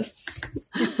purpose.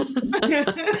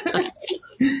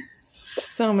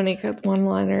 So many good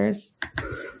one-liners.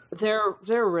 There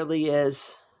really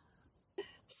is.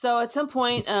 So at some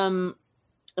point,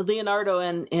 Leonardo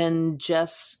and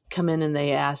Jess come in and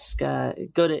they ask, go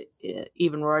to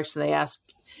Eve and Rourke's, and they ask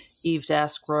Eve to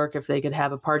ask Rourke if they could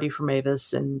have a party for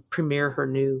Mavis and premiere her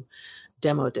new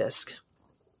demo disc.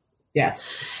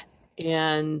 Yes.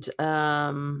 And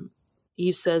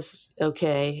Eve says,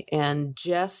 okay. And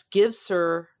Jess gives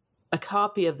her a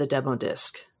copy of the demo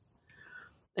disc.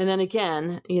 And then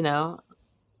again,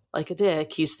 like a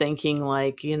dick, he's thinking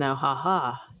like,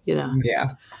 haha,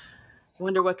 Yeah.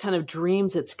 Wonder what kind of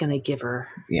dreams it's going to give her.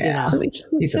 Yeah.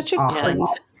 He's such a creep.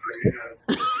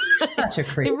 Such a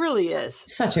creep. It really is.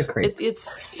 Such a creep.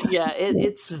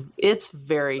 It's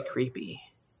very creepy.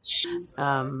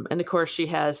 And of course she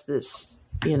has this,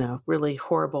 really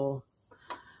horrible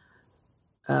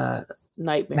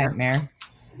nightmare.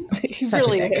 He's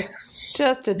really a dick.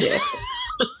 Just a dick.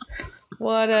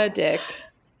 What a dick.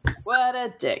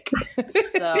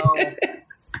 So,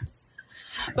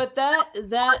 but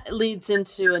that leads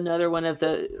into another one of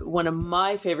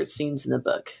my favorite scenes in the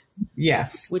book.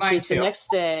 Yes, which is the next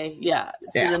day. Yeah.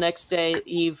 So the next day,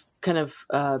 Eve kind of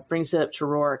brings it up to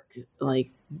Rourke, like,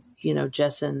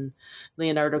 Jess and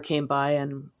Leonardo came by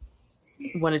and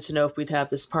wanted to know if we'd have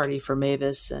this party for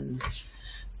Mavis, and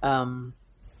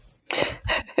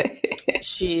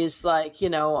she's like,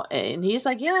 and he's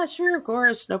like, yeah, sure, of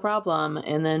course, no problem.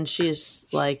 And then she's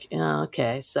like, oh,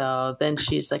 okay. So then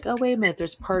she's like, oh, wait a minute,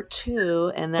 there's part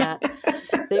 2, and that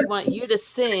they want you to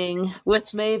sing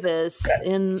with Mavis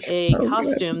in a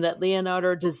costume that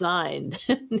Leonardo designed.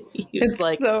 He's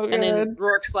like, so and then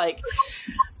Rourke's like,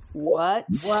 what?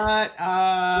 No.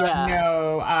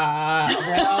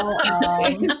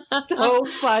 So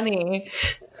funny.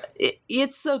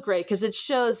 It's so great because it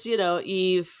shows,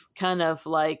 Eve kind of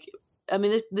like, I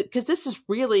mean, because this is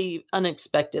really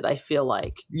unexpected, I feel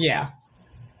like. Yeah.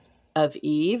 Of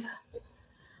Eve.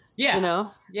 Yeah.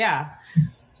 Yeah.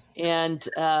 And,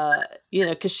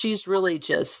 because she's really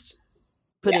just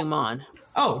putting him on.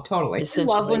 Oh, totally. I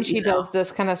love when she does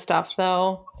this kind of stuff,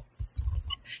 though.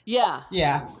 Yeah.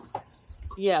 Yeah.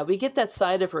 Yeah, we get that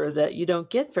side of her that you don't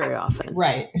get very often.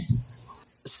 Right.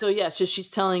 So, yeah, so she's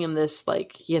telling him this,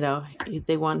 like,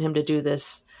 they want him to do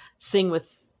this, sing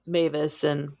with Mavis.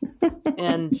 And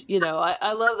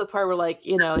I love the part where, like,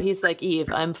 he's like, Eve,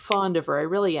 I'm fond of her. I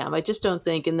really am. I just don't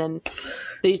think. And then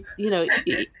Eve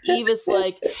is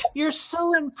like, you're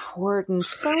so important,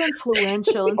 so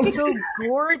influential, and so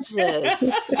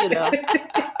gorgeous,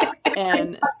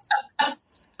 and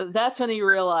that's when he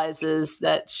realizes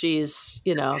that she's,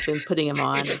 been putting him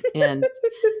on, and,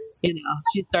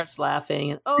 she starts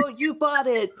laughing and, oh, you bought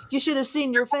it. You should have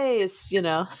seen your face,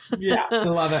 Yeah, I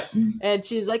love it. And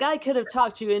she's like, I could have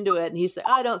talked you into it. And he's like,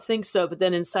 I don't think so. But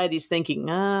then inside he's thinking,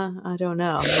 I don't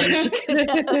know. Right. He's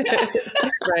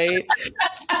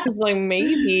like,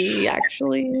 maybe,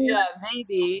 actually. Yeah,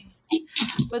 maybe.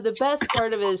 But the best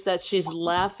part of it is that she's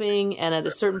laughing, and at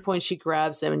a certain point she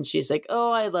grabs him and she's like,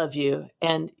 oh, I love you.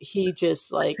 And he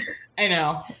just like, I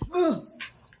know.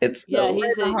 It's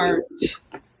he's a heart.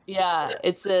 Yeah,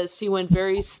 it says he went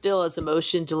very still as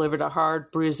emotion delivered a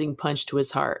hard bruising punch to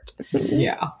his heart.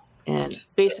 Yeah. And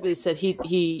basically said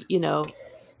he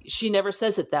she never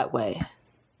says it that way.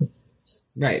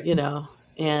 Right.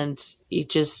 And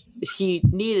he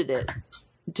needed it.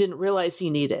 Didn't realize he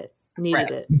needed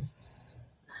it.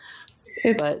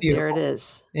 But beautiful. There it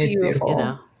is. It's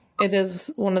beautiful. It is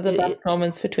one of the best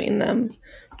moments between them,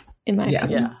 in my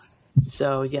opinion. Yeah.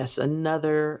 So, yes,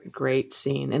 another great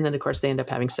scene. And then, of course, they end up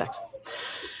having sex.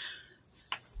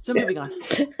 So, moving on.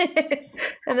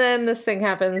 And then this thing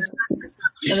happens. And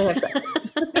then sex.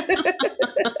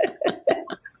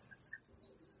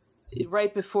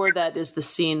 Right before that is the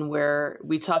scene where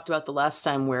we talked about the last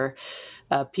time where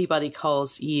Peabody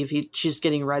calls Eve. She's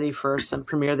getting ready for some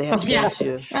premiere they have to go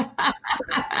to.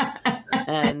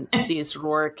 And sees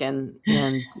Rourke and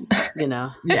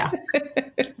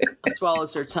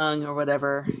swallows her tongue or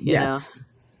whatever, you know.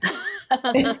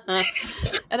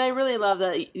 And I really love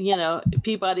that,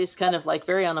 Peabody's kind of like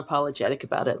very unapologetic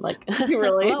about it. Like,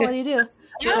 really? Well, what do you do?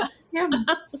 Yeah.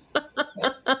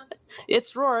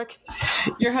 It's Rourke.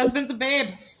 Your husband's a babe.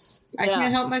 I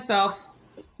can't help myself.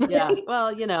 Yeah.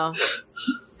 Well,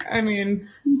 I mean,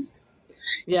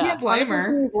 you can't blame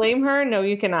her. Blame her? No,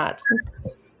 you cannot.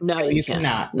 No, you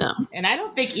cannot. No. And I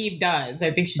don't think Eve does.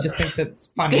 I think she just thinks it's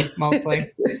funny,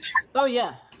 mostly. Oh,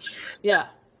 yeah. Yeah.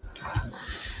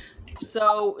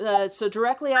 So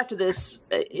directly after this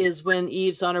is when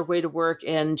Eve's on her way to work,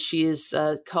 and she is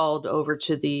called over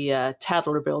to the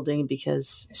Tatler building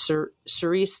because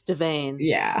Cerise Devane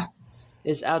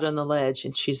is out on the ledge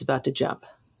and she's about to jump.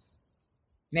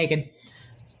 Naked.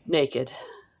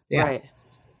 Yeah. Right.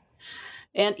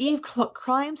 And Eve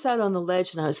climbs out on the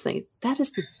ledge, and I was thinking, that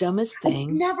is the dumbest thing.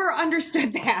 I never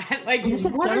understood that. Like, it's the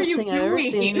dumbest thing I've ever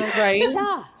seen. Right?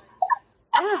 Yeah.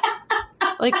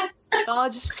 Like, I'll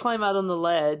just climb out on the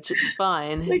ledge. It's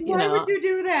fine. Like, why would you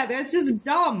do that? That's just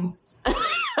dumb.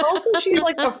 Also, she's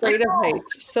like afraid of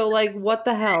heights. So, like, what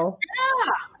the hell? Yeah.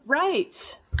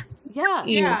 Right. Yeah.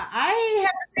 Yeah. I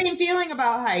have the same feeling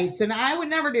about heights, and I would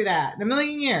never do that in a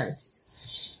million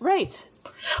years. Right.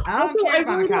 I don't care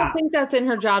about a cop. I don't think that's in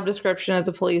her job description as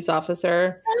a police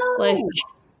officer. No. Like,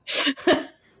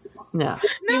 no.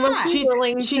 You must be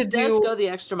willing she does go the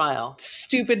extra mile.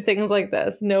 Stupid things like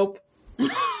this. Nope.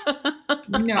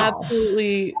 No.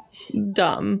 Absolutely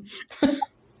dumb.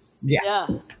 Yeah.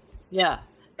 Yeah.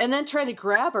 And then try to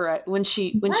grab her when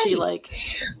she like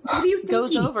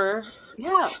goes over.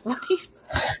 Yeah.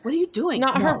 What are you doing?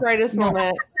 Not her brightest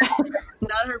moment.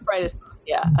 Not her brightest.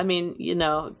 Yeah. I mean,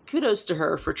 kudos to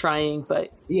her for trying,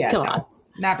 but come on.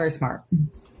 Not very smart.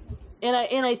 And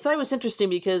I thought it was interesting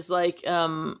because like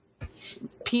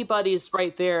Peabody's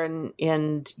right there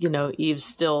and Eve's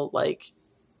still like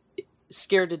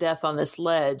scared to death on this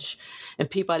ledge, and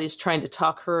Peabody's trying to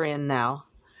talk her in now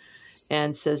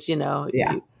and says, you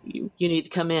need to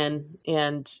come in,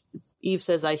 and Eve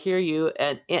says, I hear you,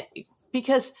 and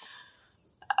because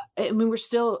I mean, we're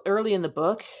still early in the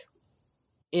book,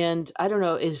 and I don't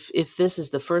know if this is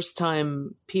the first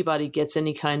time Peabody gets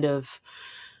any kind of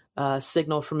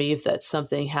signal from Eve that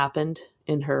something happened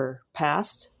in her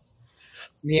past.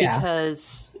 Yeah.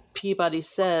 Because Peabody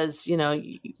says, you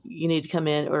need to come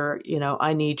in, or,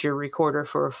 I need your recorder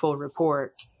for a full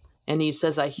report. And Eve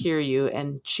says, I hear you.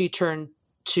 And she turned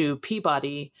to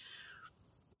Peabody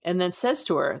and then says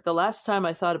to her, the last time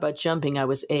I thought about jumping, I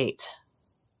was 8.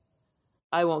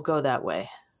 I won't go that way.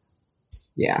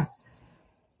 Yeah.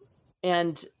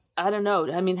 And I don't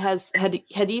know. I mean, had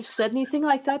Eve said anything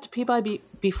like that to Peabody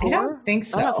before? I don't think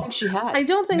so. I don't think she had. I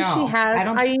don't think she has.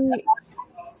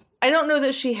 I don't know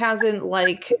that she hasn't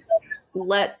like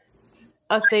let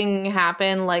a thing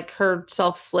happen, like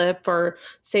herself slip or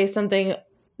say something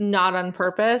not on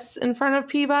purpose in front of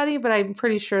Peabody, but I'm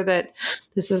pretty sure that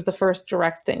this is the first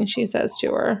direct thing she says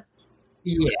to her.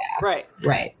 Yeah. Right.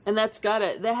 And that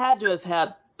had to have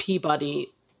had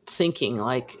Peabody thinking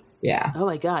like, yeah, oh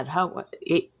my God,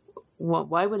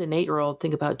 why would an 8-year-old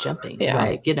think about jumping? Yeah.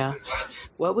 Like,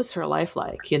 what was her life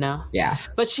like, Yeah.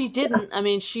 But she didn't. I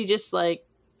mean, she just like,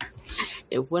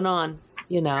 it went on,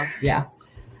 Yeah.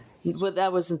 But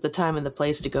that wasn't the time and the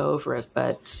place to go over it.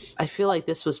 But I feel like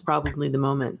this was probably the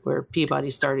moment where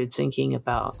Peabody started thinking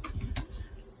about,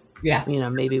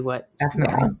 maybe what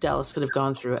Dallas could have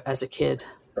gone through as a kid.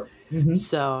 Mm-hmm.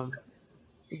 So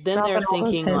then they're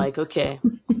thinking like, okay.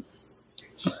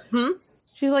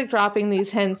 She's like dropping these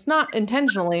hints, not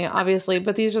intentionally, obviously,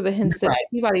 but these are the hints that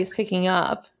Peabody's picking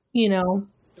up,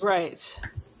 Right.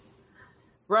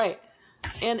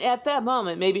 And at that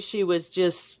moment, maybe she was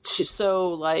just so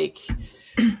like,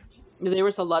 there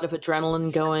was a lot of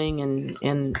adrenaline going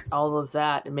and all of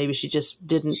that. And maybe she just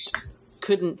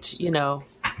couldn't,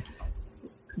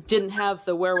 didn't have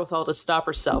the wherewithal to stop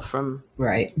herself from,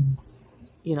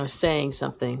 saying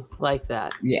something like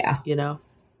that. Yeah.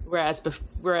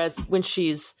 Whereas when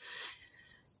she's,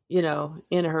 in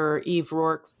her Eve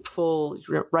Rourke full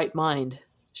right mind,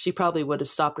 she probably would have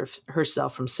stopped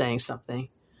herself from saying something.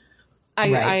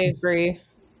 I agree.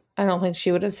 I don't think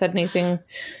she would have said anything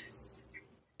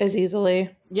as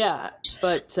easily. Yeah,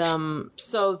 but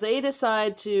so they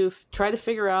decide to try to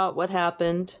figure out what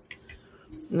happened,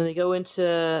 and then they go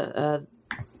into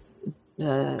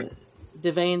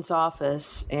Devane's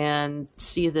office and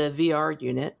see the VR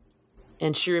unit,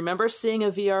 and she remembers seeing a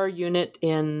VR unit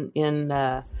in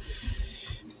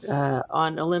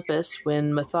on Olympus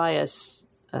when Matthias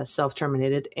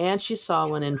self-terminated, and she saw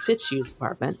one in Fitzhugh's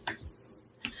apartment.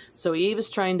 So Eve is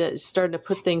starting to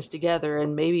put things together,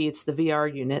 and maybe it's the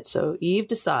VR unit. So Eve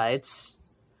decides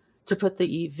to put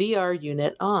the VR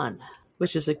unit on,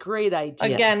 which is a great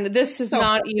idea. Again, this is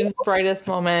not Eve's brightest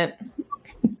moment.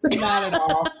 Not at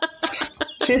all.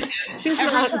 She's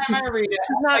every not, time I read it,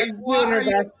 not doing her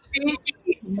best.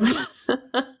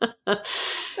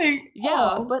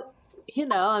 But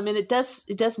I mean, it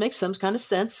does make some kind of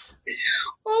sense.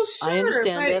 Well, sure, I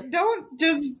understand but it. Don't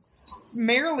just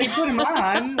merely put him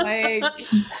on, like.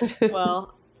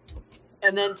 Well,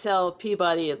 and then tell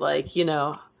Peabody, like,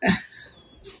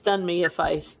 stun me if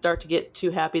I start to get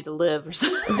too happy to live or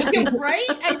something. Right?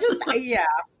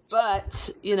 But,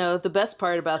 the best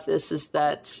part about this is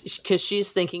that because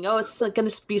she's thinking, oh, it's going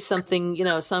to be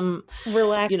something, some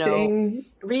relaxing,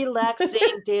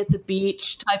 relaxing day at the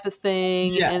beach type of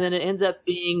thing. Yeah. And then it ends up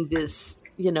being this,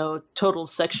 total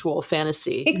sexual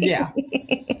fantasy. Yeah.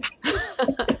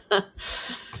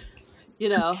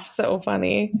 It's so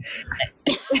funny.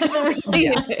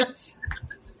 Yes.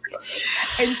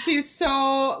 And she's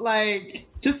so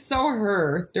just so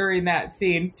her during that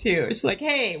scene too. She's like,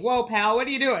 "Hey, whoa, pal, what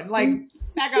are you doing? Like,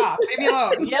 back off, leave me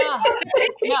alone." Yeah,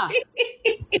 yeah,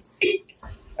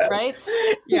 right.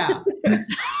 Yeah,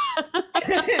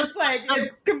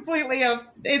 it's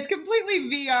completely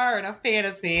VR and a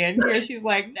fantasy, and here she's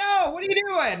like, "No, what are you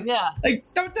doing? Yeah, like,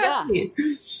 don't touch me."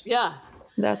 Yeah,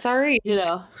 that's all right.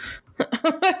 Yeah,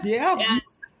 and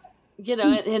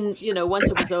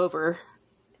once it was over,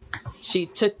 she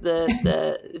took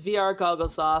the VR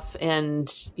goggles off and,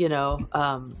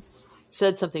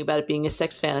 said something about it being a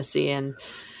sex fantasy. And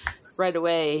right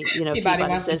away,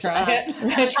 Peabody says, she's like,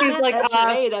 that's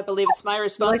right. I believe it's my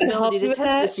responsibility to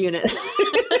test this unit.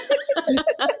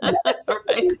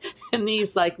 Right? And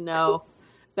Eve's like, no,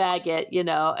 bag it,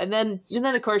 And then,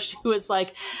 of course, she was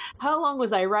like, how long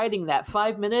was I writing that?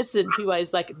 5 minutes? And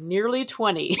Peabody's like, nearly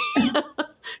 20.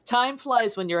 Time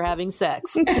flies when you're having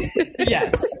sex.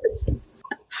 Yes.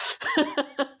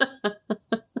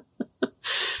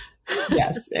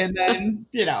 Yes. And then,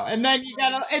 you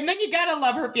gotta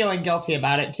love her feeling guilty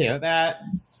about it too. That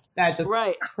just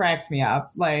cracks me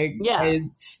up. Like, yeah,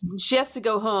 she has to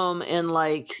go home and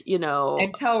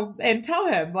and tell him, and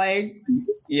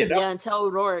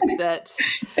tell Rourke that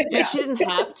she didn't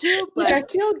have to, but I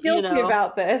feel guilty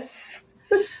about this.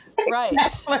 Right.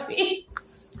 Exactly.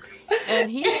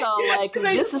 And he's all like,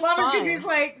 this is fine. He's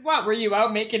like, what, were you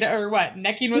out making it, or what,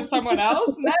 necking with someone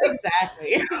else? Not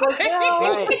exactly.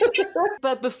 Right.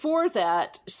 But before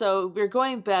that, so we're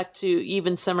going back to Eve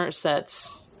and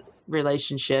Somerset's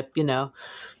relationship,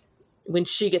 when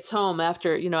she gets home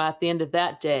after, at the end of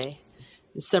that day,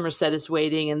 Somerset is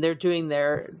waiting and they're doing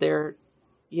their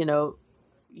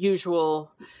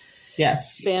usual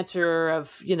banter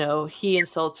of, he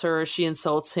insults her, she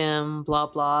insults him, blah,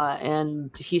 blah. And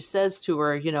he says to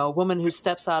her, a woman who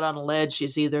steps out on a ledge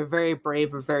is either very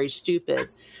brave or very stupid.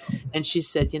 And she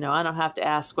said, I don't have to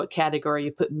ask what category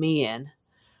you put me in.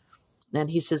 And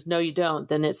he says, no, you don't.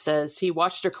 Then it says he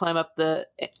watched her climb up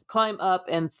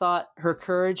and thought her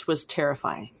courage was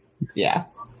terrifying. Yeah.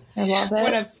 I love it.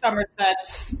 One of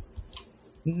Somerset's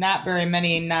not very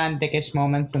many non-dickish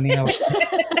moments in the early.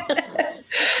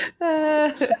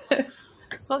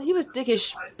 Well, he was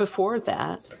dickish before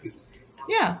that.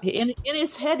 Yeah. In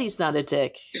his head, he's not a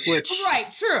dick. Right,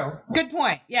 true. Good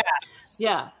point. Yeah.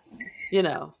 Yeah.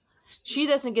 She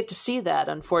doesn't get to see that,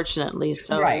 unfortunately.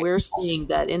 So we're seeing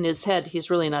that in his head, he's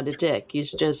really not a dick.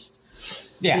 He's just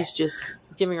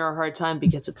giving her a hard time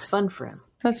because it's fun for him.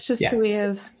 That's just who he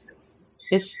is.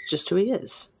 It's just who he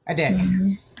is. A dick.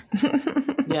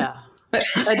 Yeah.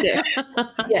 A dick.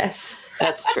 Yes.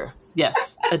 That's true.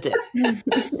 Yes, a dick.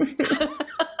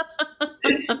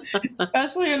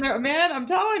 Especially in there, man, I'm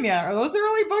telling you, those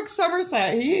early books,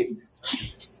 Somerset, you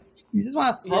just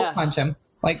want to throat punch him.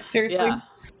 Like, seriously. Yeah.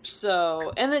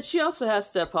 So, and then she also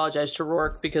has to apologize to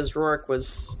Rourke because Rourke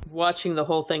was watching the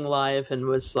whole thing live and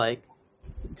was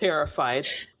terrified.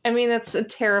 I mean, that's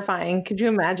terrifying. Could you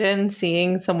imagine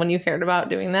seeing someone you cared about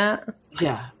doing that?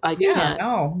 Yeah, I can't.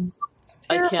 No.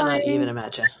 I cannot even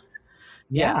imagine.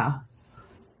 Yeah.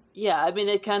 Yeah, I mean,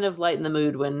 it kind of lightened the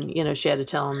mood when, she had to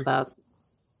tell him about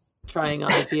trying on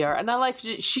the VR. And I like,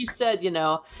 she said,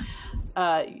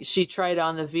 she tried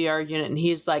on the VR unit and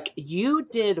he's like, you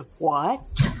did what?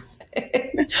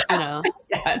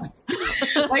 Yes.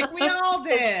 Like we all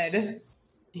did.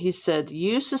 He said,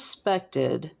 you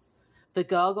suspected the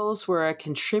goggles were a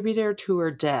contributor to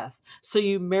her death. So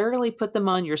you merely put them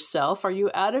on yourself. Are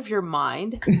you out of your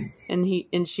mind?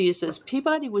 And she says,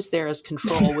 Peabody was there as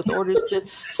control with orders to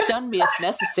stun me if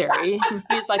necessary. And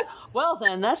he's like, well,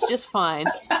 then that's just fine.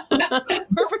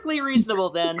 Perfectly reasonable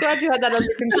then. Glad you had that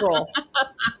under control.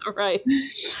 Right.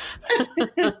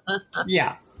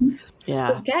 Yeah.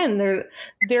 Yeah. Again,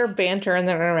 their banter and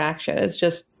their interaction is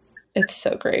just, it's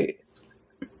so great.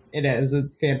 It is.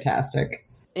 It's fantastic.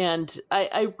 And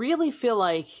I really feel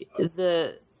like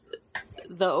the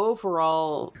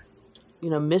overall,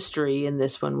 mystery in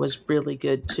this one was really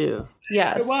good too.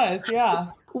 Yes. It was,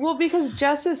 yeah. Well, because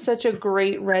Jess is such a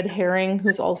great red herring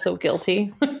who's also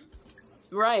guilty.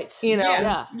 Right.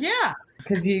 Yeah. Yeah.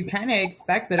 because you kind of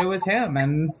expect that it was him.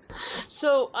 And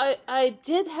so I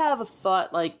did have a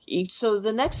thought, like, so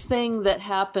the next thing that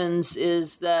happens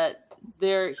is that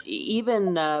they're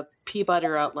even Peabody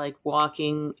are out like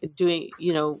walking, doing,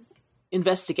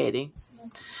 investigating,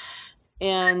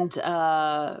 and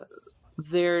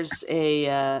there's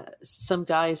some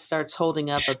guy starts holding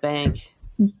up a bank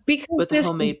because with this a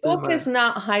homemade book boomer. is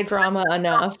not high drama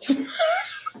enough.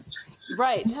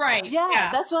 Right. Yeah,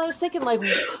 that's what I was thinking. Like,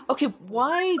 okay,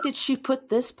 why did she put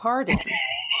this part in?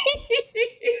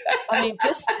 I mean,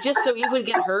 just so Eve would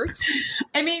get hurt.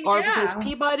 I mean, or because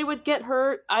Peabody would get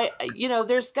hurt.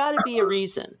 There's got to be a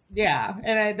reason. Yeah,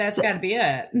 and that's got to be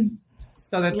it,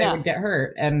 so that they would get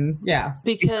hurt, and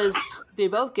because they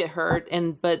both get hurt,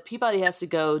 but Peabody has to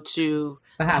go to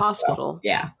the hospital.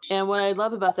 Yeah, and what I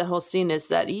love about that whole scene is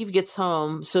that Eve gets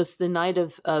home. So it's the night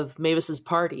of Mavis's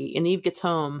party, and Eve gets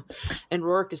home, and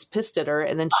Rourke is pissed at her,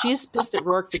 and then she's pissed at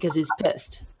Rourke because he's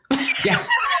pissed. Yeah.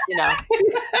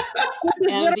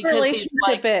 And what because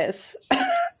relationship is.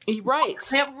 Right.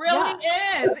 It really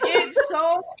is. It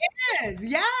so is.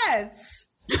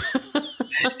 Yes.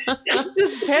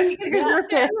 Just pissed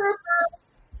because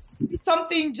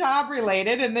something job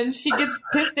related, and then she gets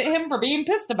pissed at him for being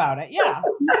pissed about it. Yeah.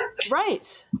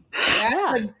 Right.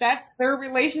 That's their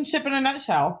relationship in a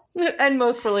nutshell. And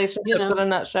most relationships in a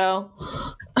nutshell.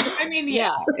 I mean,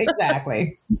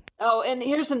 exactly. Oh, and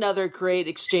here's another great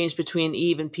exchange between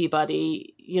Eve and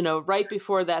Peabody. Right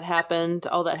before that happened,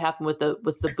 all that happened with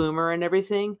the boomer and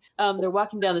everything. They're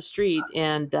walking down the street,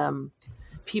 and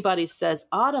Peabody says,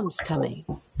 "Autumn's coming."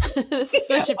 This is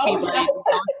such a Peabody.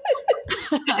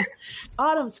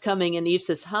 "Autumn's coming," and Eve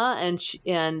says, "Huh?"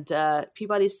 And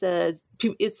Peabody says,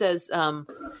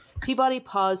 Peabody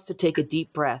paused to take a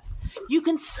deep breath. "You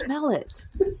can smell it."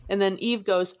 And then Eve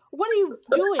goes, "What are you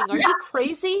doing? Are you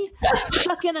crazy?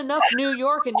 Suck in enough New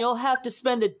York and you'll have to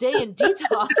spend a day in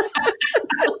detox."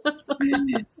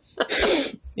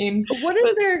 What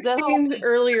is their exchange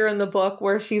earlier in the book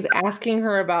where she's asking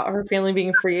her about her family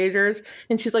being free agers,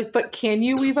 and she's like, "But can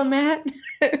you weave a mat?"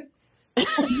 It's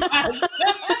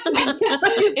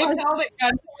held at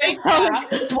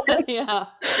gunpoint. Yeah.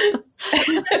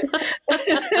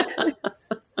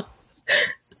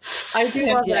 I do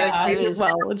love that as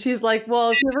well. And she's like,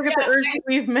 "Well, if you ever get the urge to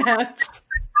weave mats."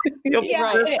 I just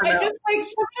like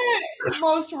some of the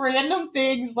most random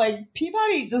things. Like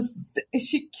Peabody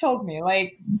she killed me.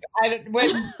 Like when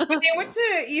they went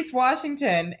to East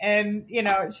Washington, and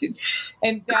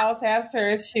and Dallas asked her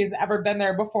if she's ever been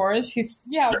there before, and she's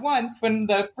once when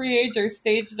the free agers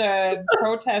staged a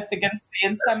protest against the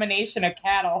insemination of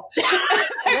cattle.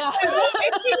 Yeah. Why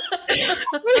did you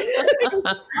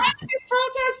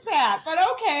protest that? But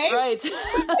okay, right?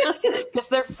 Because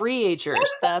they're free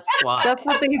agers. That's why. That's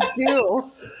what they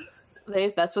do.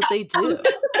 That's what they do.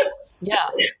 Yeah.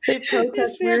 They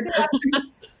protest weird.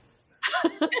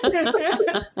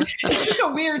 It's just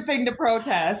a weird thing to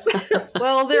protest.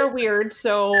 Well, they're weird,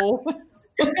 so.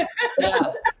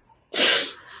 Yeah.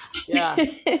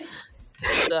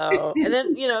 So, and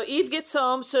then, Eve gets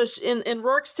home. So, and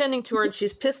Rourke's tending to her, and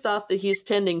she's pissed off that he's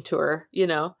tending to her,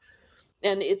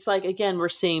 And it's like, again, we're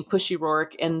seeing pushy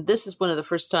Rourke. And this is one of the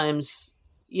first times,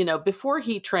 before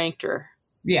he tranked her.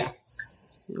 Yeah.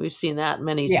 We've seen that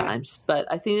many times,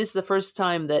 but I think this is the first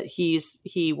time that he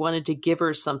wanted to give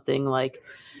her something like,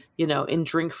 in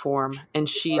drink form, and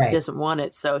she doesn't want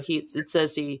it. So it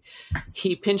says he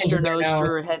pinched her nose, drew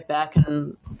her head back,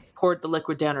 and poured the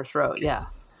liquid down her throat. Yeah.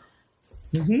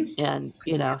 Mm-hmm. And,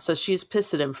 so she's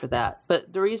pissed at him for that.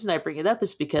 But the reason I bring it up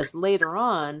is because later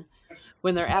on,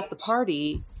 when they're at the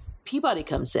party, Peabody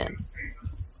comes in.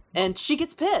 And she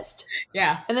gets pissed.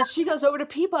 Yeah. And then she goes over to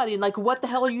Peabody and like, "What the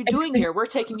hell are you doing here? We're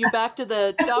taking you back to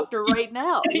the doctor right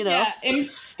now." Yeah. And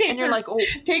you're like, "Oh,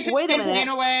 takes wait a minute. Champagne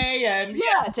away, and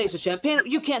it takes the champagne.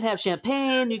 You can't have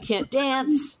champagne. You can't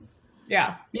dance."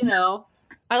 Yeah.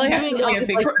 I like doing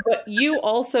dancing, but you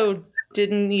also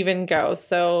didn't even go.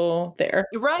 So there.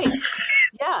 Right.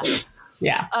 Yeah.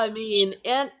 Yeah. I mean,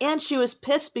 and she was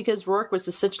pissed because Rourke was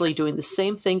essentially doing the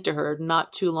same thing to her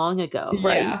not too long ago.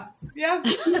 Right. Yeah.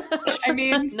 I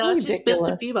mean, no, she's pissed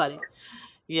at Peabody.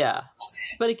 Yeah.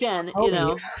 But again,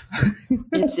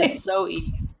 it's so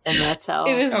Eve, and that's how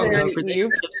it is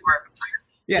relationships work.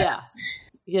 Yeah.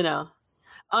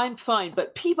 I'm fine,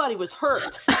 but Peabody was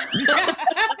hurt.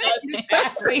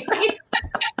 Exactly.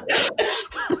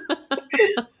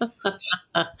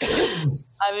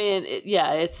 I mean,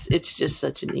 it's just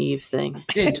such an Eve thing.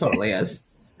 It totally is.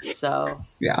 So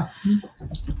yeah.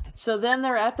 So then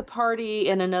they're at the party,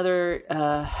 and another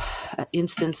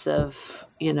instance of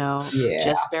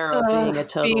Jess Barrow being a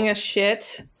total a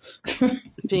shit.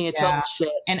 being a total shit.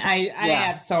 And I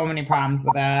have so many problems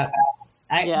with that.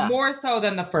 More so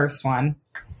than the first one.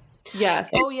 Yes.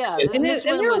 Oh yeah, this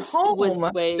one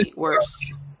was way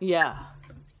worse. Yeah,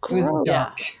 it was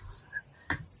dark.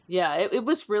 Yeah, it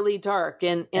was really dark,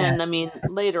 and I mean,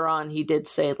 later on, he did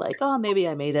say like, "Oh, maybe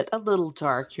I made it a little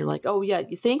dark." You're like, "Oh yeah,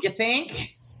 you think?"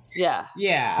 Yeah,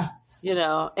 yeah. You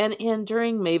know, and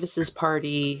during Mavis's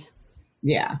party,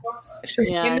 yeah,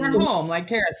 in their home, like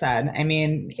Tara said. I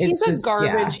mean, it's he's a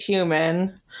garbage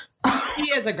human. He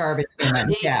is a garbage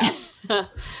human. Yeah,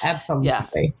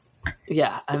 absolutely.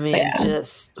 Yeah, I mean,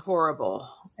 just horrible,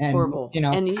 horrible. You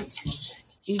know, and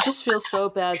you just feel so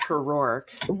bad for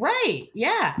Rourke. Right.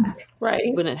 Yeah.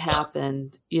 Right. When it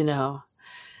happened, you know.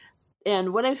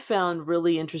 And what I found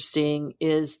really interesting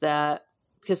is that,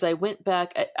 because I went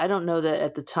back, I don't know that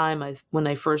at the time when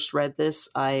I first read this,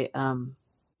 I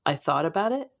thought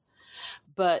about it,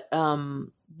 but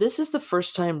this is the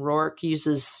first time Rourke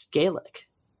uses Gaelic.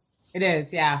 It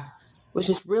is, yeah. Which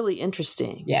is really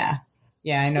interesting. Yeah.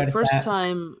 Yeah, I noticed the first that.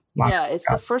 time. Yeah, it's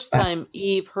the first time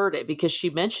Eve heard it because she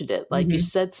mentioned it. Like you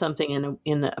said something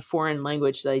in a foreign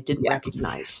language that I didn't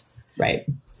recognize. Right.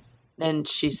 And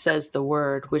she says the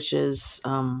word, which is,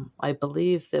 I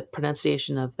believe the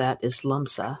pronunciation of that is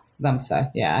Lumsa. Lumsa,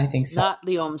 yeah, I think so. Not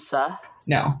Leomsa.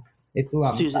 No, it's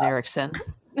Lumsa. Susan Erickson.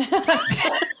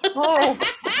 Oh,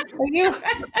 are you?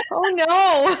 Oh no.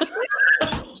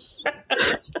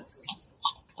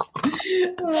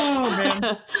 Oh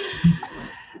man.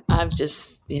 I'm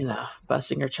just,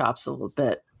 busting her chops a little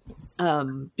bit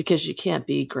because you can't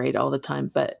be great all the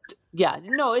time. But yeah,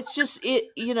 no, it's just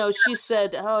she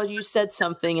said, "Oh, you said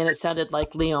something," and it sounded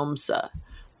like Leomsa,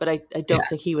 but I don't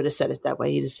think he would have said it that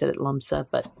way. He just said it Lumsa,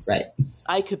 but right.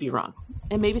 I could be wrong,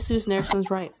 and maybe Susan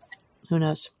Erickson's right. Who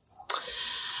knows?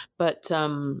 But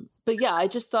yeah, I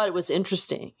just thought it was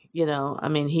interesting. I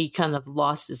mean, he kind of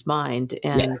lost his mind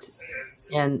and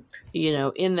in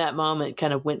that moment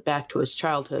kind of went back to his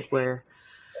childhood where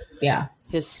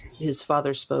his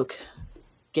father spoke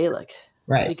Gaelic.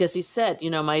 Right. Because he said,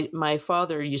 my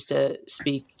father used to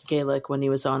speak Gaelic when he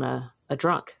was on a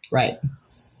drunk. Right.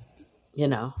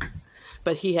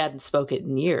 But he hadn't spoke it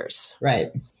in years.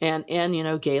 Right. And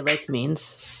Gaelic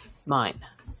means mine.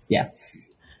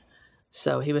 Yes.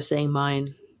 So he was saying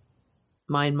mine,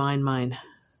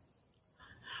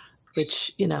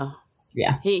 which,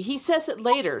 yeah. He says it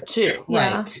later too.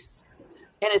 Right.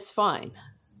 And it's fine.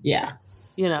 Yeah.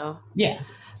 Yeah.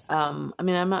 I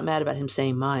mean, I'm not mad about him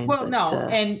saying mine. Well, no.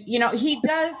 And, he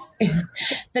does.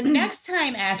 The next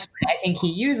time, actually, I think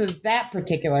he uses that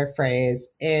particular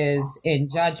phrase is in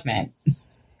Judgment.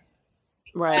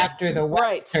 Right. After the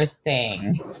Webster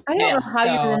thing. I don't know how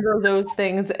you remember those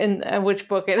things in which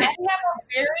book it is. I have a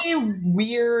very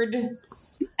weird.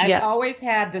 I've always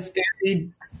had this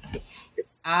very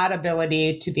odd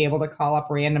ability to be able to call up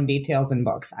random details in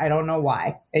books. I don't know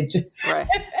why. It just right.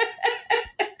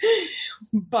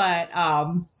 But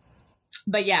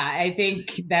yeah, I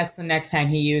think that's the next time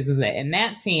he uses it, and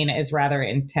that scene is rather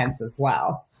intense as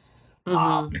well.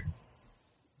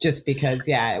 Just because,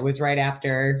 it was right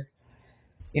after,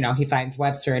 he finds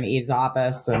Webster in Eve's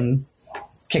office and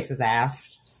kicks his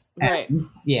ass. Right. And,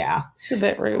 yeah. It's a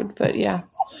bit rude, but yeah.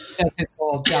 Does his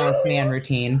whole jealous man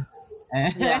routine.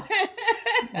 Yeah.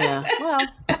 Yeah. Well,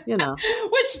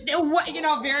 Which,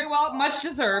 very well, much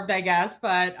deserved, I guess.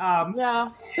 But, yeah.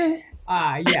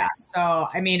 So,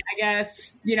 I mean, I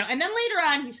guess, and then later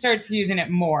on he starts using it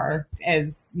more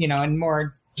as, in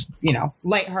more,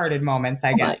 lighthearted moments,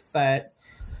 I guess. But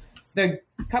the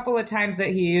couple of times that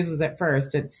he uses it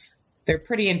first, they're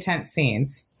pretty intense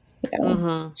scenes.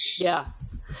 Yeah.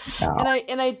 So.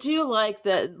 And I do like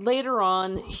that later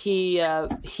on he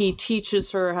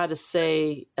teaches her how to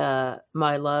say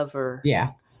my love or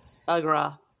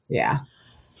agra. Yeah.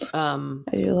 I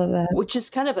do love that. Which is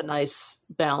kind of a nice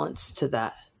balance to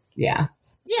that. Yeah.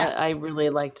 Yeah. I really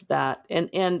liked that. And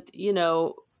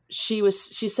she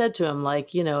said to him,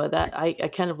 like, that I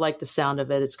kind of like the sound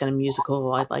of it. It's kind of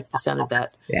musical. I like the sound of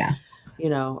that. Yeah.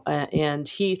 And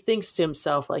he thinks to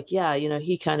himself, like,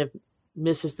 he kind of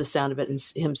misses the sound of it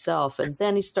himself. And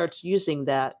then he starts using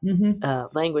that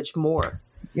language more.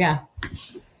 Yeah.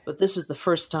 But this was the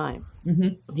first time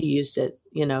he used it,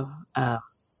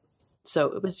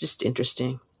 so it was just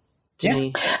interesting to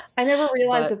me. I never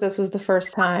realized that this was the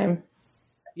first time.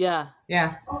 Yeah.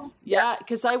 Yeah. Yeah.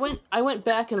 Because I went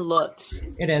back and looked.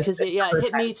 It is. Because it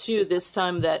hit me too this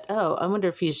time that, I wonder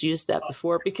if he's used that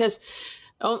before. Because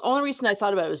the only reason I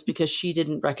thought about it was because she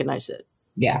didn't recognize it.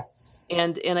 Yeah.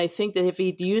 And I think that if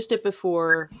he'd used it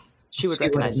before, she would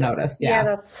recognize it. Noticed. Yeah,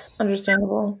 that's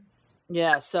understandable.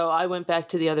 Yeah, so I went back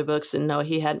to the other books, and no,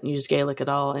 he hadn't used Gaelic at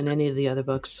all in any of the other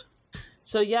books.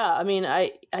 So yeah, I mean,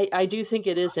 I do think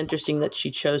it is interesting that she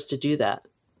chose to do that,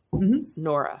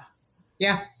 Nora.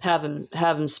 Yeah, have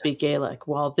him speak Gaelic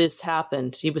while this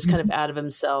happened. He was kind of out of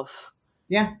himself.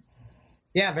 Yeah,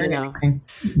 very interesting.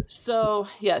 So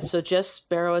Jess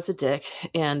Sparrow is a dick,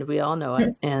 and we all know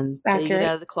it. And they get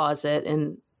out of the closet,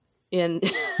 and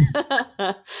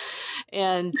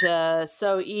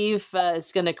so Eve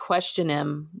is going to question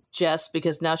him, Jess,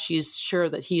 because now she's sure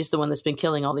that he's the one that's been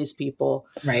killing all these people.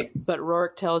 Right. But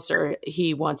Roarke tells her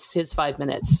he wants his 5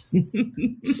 minutes.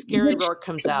 Scary Roarke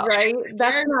comes out. Right.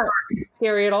 That's not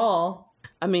scary at all.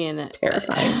 I mean,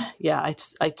 terrifying. Yeah,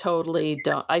 I totally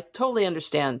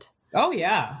understand. Oh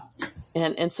yeah.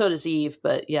 And so does Eve,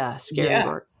 but yeah, Scary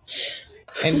Roarke.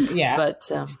 And yeah, but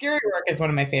Scary Roarke is one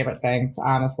of my favorite things,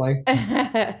 honestly.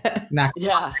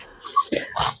 Yeah.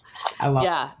 I love it.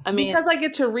 I mean, because I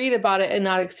get to read about it and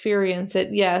not experience it.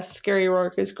 Yes, Scary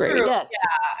Roarke is great. Yes.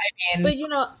 Yeah, I mean,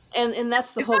 but and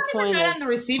that's the whole point. On the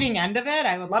receiving end of it,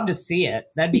 I would love to see it.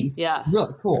 That'd be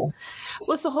really cool.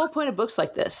 Well, it's the whole point of books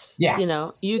like this.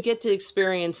 Yeah. You get to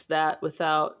experience that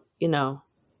without,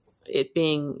 it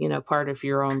being, part of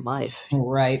your own life.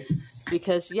 Right.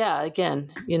 Because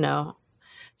again,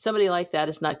 somebody like that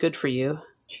is not good for you.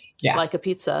 Yeah. Like a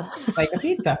pizza.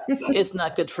 It's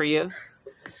not good for you.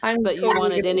 But you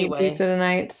want it anyway. Pizza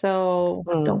tonight, so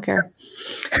don't care.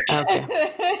 Okay.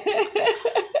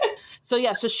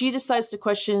 So she decides to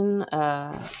question.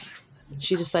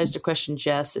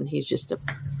 Jess, and he's just a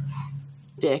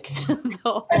dick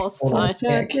the whole time.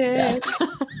 Yeah.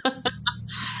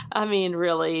 I mean,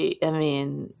 really. I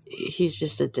mean, he's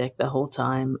just a dick the whole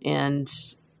time, and.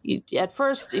 At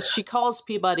first, she calls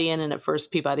Peabody in, and at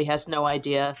first Peabody has no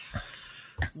idea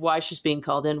why she's being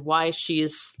called in, why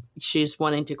she's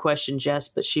wanting to question Jess,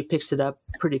 but she picks it up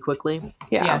pretty quickly.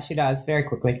 Yeah, she does very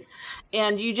quickly.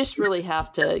 And you just really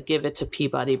have to give it to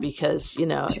Peabody because,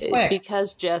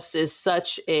 because Jess is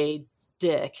such a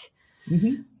dick,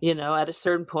 at a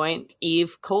certain point,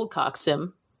 Eve cold cocks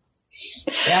him.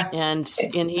 Yeah. And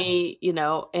he,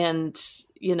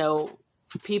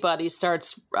 Peabody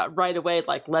starts right away,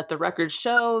 like, let the record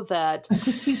show that,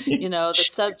 the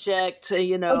subject,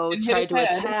 tried to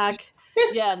attack.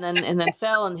 Yeah, and then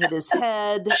fell and hit his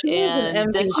head.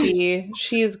 And then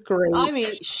she's great. I mean,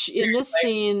 in this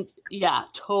scene,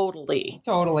 totally.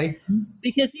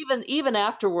 Because even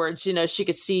afterwards, she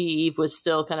could see Eve was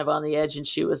still kind of on the edge, and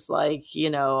she was like,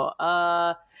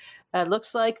 it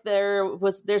looks like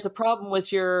there's a problem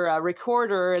with your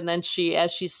recorder, and then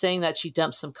as she's saying that, she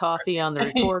dumps some coffee on the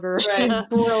recorder. Right.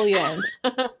 Brilliant.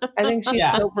 I think she's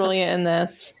so brilliant in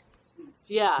this.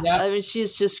 Yeah. I mean,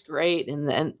 she's just great,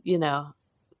 and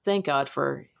thank God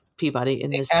for Peabody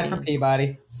in this scene. For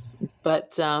Peabody.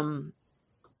 But and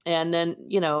then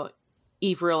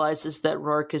Eve realizes that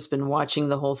Roarke has been watching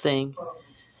the whole thing.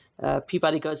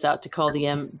 Peabody goes out to call the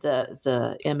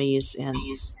Emmys, and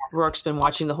Rourke's been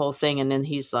watching the whole thing, and then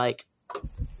he's like,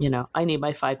 I need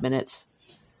my 5 minutes.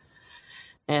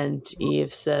 And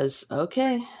Eve says,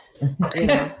 okay.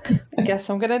 I guess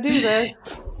I'm going to do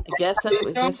this. I guess I'm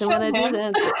going to do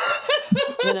that.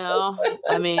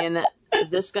 I mean,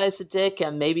 this guy's a dick,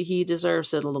 and maybe he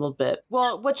deserves it a little bit.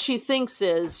 Well, what she thinks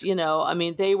is,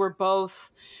 they were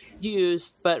both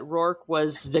used, but Roarke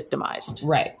was victimized.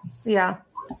 Right. Yeah.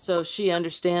 So she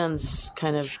understands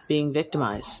kind of being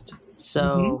victimized.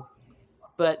 So,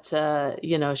 but,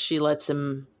 she lets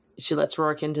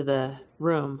Roarke into the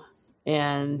room,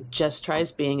 and Jess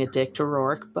tries being a dick to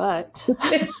Roarke, but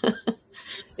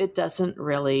it doesn't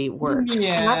really work.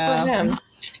 Yeah. Not for him.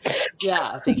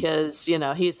 Yeah, because,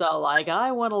 he's all like,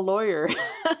 I want a lawyer.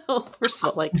 First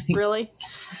of all, like, really?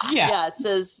 Yeah. Yeah, it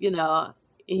says,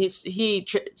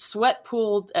 sweat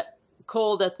pooled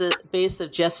cold at the base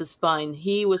of Jess's spine.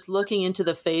 He was looking into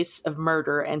the face of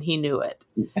murder, and he knew it.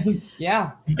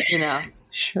 Yeah.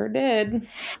 Sure did.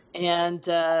 And,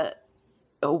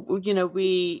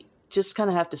 we just kind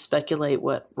of have to speculate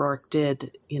what Roarke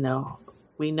did.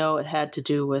 We know it had to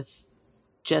do with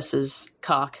Jess's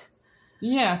cock.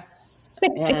 Yeah.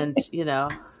 And,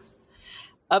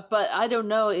 but I don't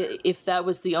know if that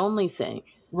was the only thing.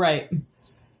 Right.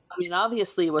 I mean,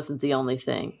 obviously it wasn't the only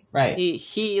thing. Right.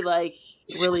 He like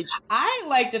really. I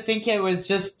like to think it was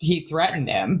just he threatened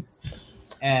him,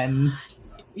 and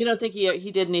you don't think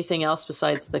he did anything else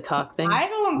besides the cock thing? I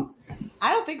don't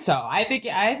think so. I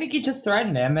think he just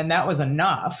threatened him, and that was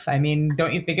enough. I mean,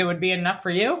 don't you think it would be enough for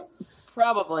you?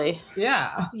 Probably.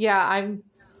 Yeah. Yeah. I'm.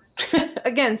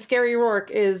 Again, Scary Roarke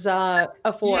is a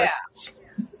force.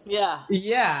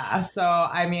 Yeah. So,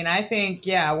 I mean, I think,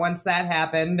 once that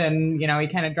happened and, he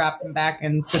kind of drops him back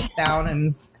and sits down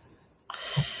and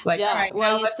it's like, all right,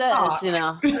 well, he says, talk.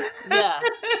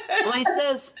 Well, he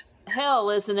says, hell,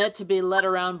 isn't it, to be led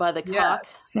around by the cock?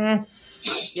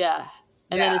 Yeah.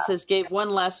 And then it says, gave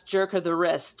one last jerk of the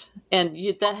wrist. And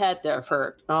that had to have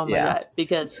hurt. Oh, my God.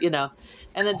 Because, and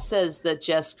then it says that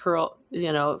Jess fell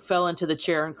into the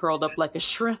chair and curled up like a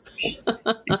shrimp.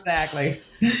 Exactly.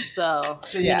 So,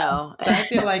 I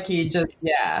feel like he just,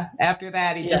 after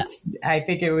that, I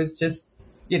think it was just,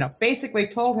 basically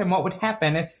told him what would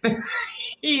happen if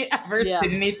he ever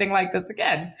did anything like this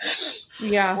again.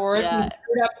 Yeah.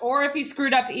 Or if he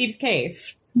screwed up Eve's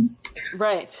case.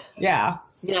 Right. Yeah.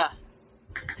 Yeah.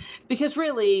 Because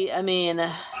really, I mean,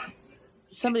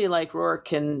 somebody like Rourke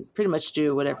can pretty much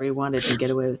do whatever he wanted and get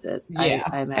away with it. Yeah.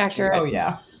 I imagine. Accurate. Oh,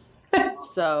 yeah.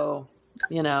 So,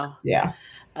 Yeah.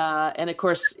 And of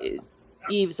course,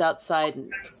 Eve's outside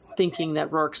and thinking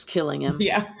that Rourke's killing him.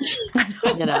 Yeah.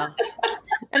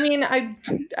 I mean,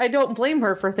 I don't blame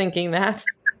her for thinking that.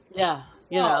 Yeah.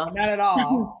 Not at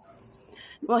all.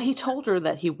 Well, he told her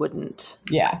that he wouldn't.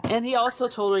 Yeah. And he also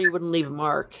told her he wouldn't leave a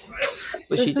mark.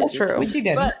 Which is true. Which he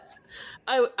didn't. But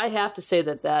I have to say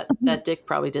that dick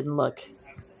probably didn't look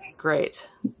great.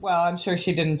 Well, I'm sure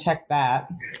she didn't check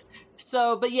that.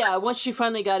 So, but once she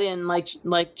finally got in,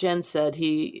 like Jen said,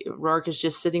 Rourke is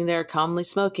just sitting there calmly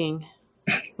smoking.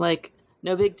 Like,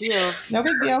 no big deal. No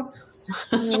big deal.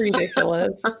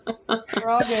 Ridiculous. We're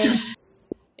all good.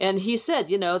 And he said,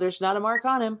 there's not a mark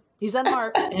on him. He's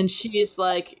unmarked. And she's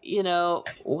like,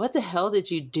 what the hell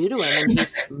did you do to him? And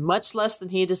he's much less than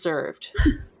he deserved,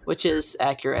 which is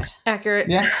accurate. Accurate.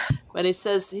 Yeah. But he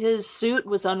says his suit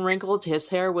was unwrinkled, his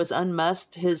hair was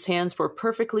unmussed, his hands were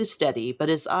perfectly steady, but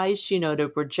his eyes, she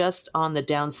noted, were just on the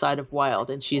downside of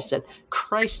wild. And she said,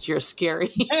 Christ, you're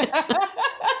scary.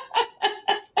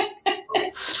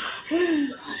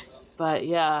 But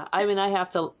I mean,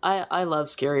 I love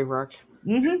Scary Rourke.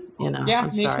 Mm-hmm. Yeah,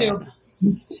 I'm sorry. Too.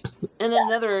 And then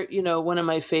another, one of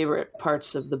my favorite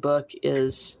parts of the book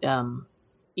is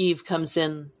Eve comes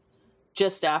in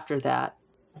just after that.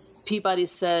 Peabody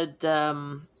said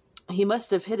he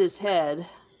must have hit his head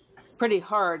pretty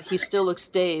hard. He still looks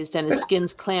dazed and his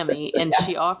skin's clammy. And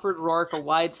she offered Rourke a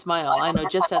wide smile. I know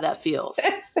just how that feels.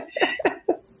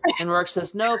 And Rourke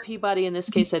says, no, Peabody, in this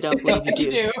case, I don't believe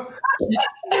you do.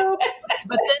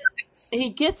 But then he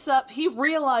gets up. He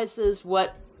realizes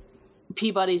what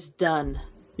Peabody's done.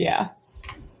 Yeah.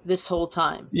 This whole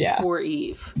time. Yeah. For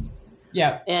Eve.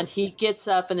 Yeah. And he gets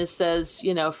up and it says,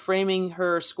 framing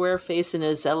her square face in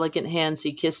his elegant hands,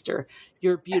 he kissed her.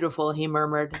 You're beautiful, he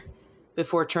murmured,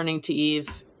 before turning to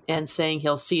Eve and saying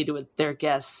he'll see to it their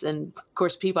guests. And of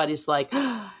course, Peabody's like,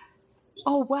 oh,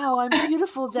 wow, I'm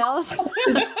beautiful, Dallas.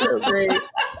 It's so great.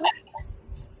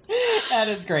 That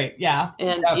is great. Yeah.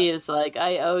 And Eve's like,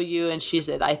 I owe you. And she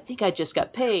said, I think I just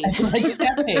got paid.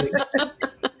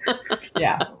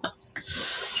 Yeah.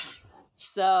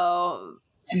 So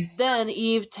then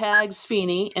Eve tags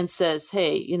Feeney and says,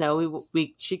 hey,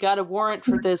 she got a warrant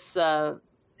for this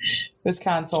this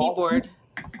console keyboard.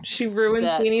 She ruined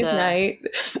Feeney's night.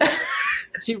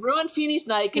 She ruined Feeney's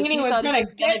night because he was thought he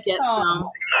was going to get some.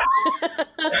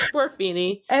 Poor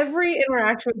Feeney. Every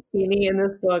interaction with Feeney in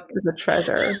this book is a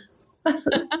treasure.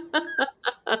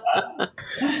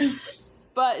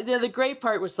 But the great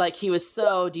part was he was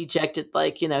so dejected,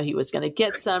 he was going to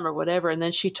get some or whatever. And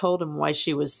then she told him why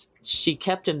she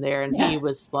kept him there. And he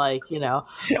was like,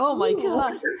 oh my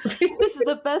God, this is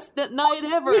the best night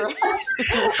ever. With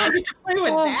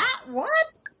that? What?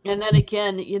 And then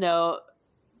again,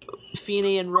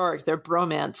 Feeney and Rourke, their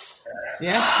bromance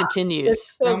continues.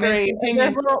 It's so great.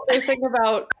 There's a little thing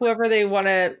about whoever they want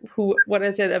to, what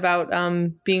is it about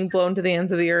being blown to the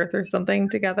ends of the earth or something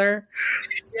together?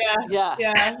 Yeah.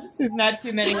 There's not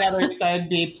too many others I'd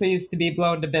be pleased to be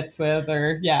blown to bits with,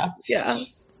 or yeah.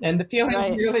 And the feeling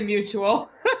is really mutual.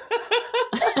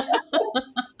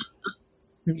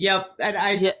 Yep. And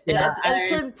at a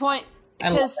certain point,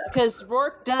 because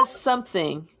Rourke does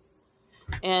something.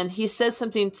 And he says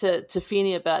something to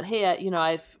Feeney about, hey,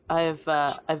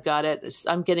 I've got it.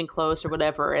 I'm getting close or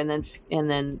whatever. And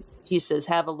then he says,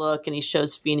 have a look. And he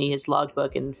shows Feeney his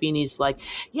logbook. And Feeney's like,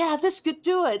 yeah, this could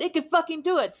do it. It could fucking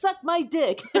do it. Suck my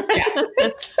dick.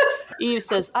 Eve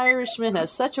says, Irishmen have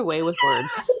such a way with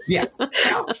words. Yeah.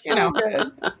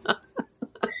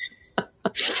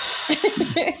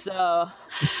 So,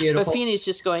 beautiful. But Feeney's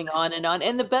just going on.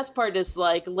 And the best part is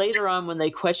later on when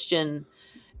they question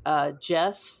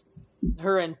Jess,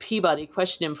 her and Peabody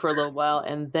question him for a little while,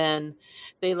 and then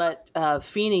they let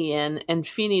Feeney in, and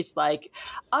Feeney's like,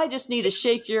 "I just need to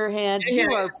shake your hand.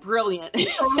 You are brilliant."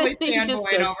 Totally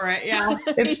fanboying over it. Yeah,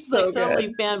 he's so like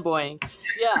totally fanboying.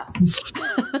 Yeah.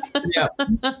 Yeah.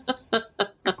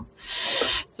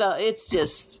 So it's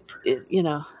just,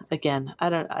 again, I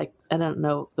don't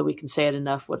know that we can say it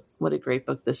enough. What a great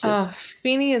book this is.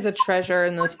 Feeney is a treasure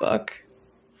in this book.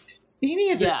 Feeney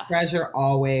is a treasure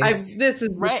always. This is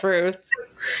the truth.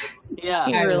 Yeah,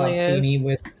 I really love Feeney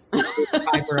with the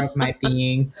fiber of my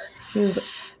being.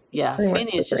 Yeah,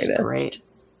 Feeney is just great.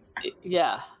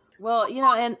 Yeah. Well,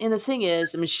 and the thing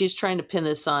is, I mean, she's trying to pin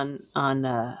this on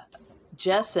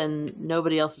Jess, and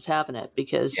nobody else is having it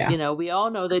because, we all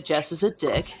know that Jess is a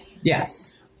dick.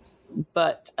 Yes.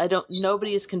 But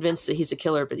nobody is convinced that he's a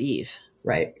killer but Eve.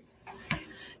 Right.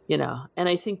 And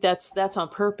I think that's on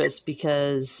purpose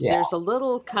because there's a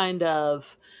little kind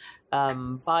of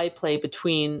byplay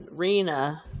between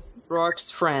Rena, Rourke's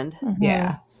friend. Mm-hmm.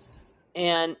 Yeah.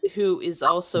 And who is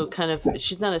also kind of,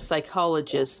 she's not a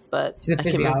psychologist, but she's a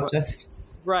physiologist.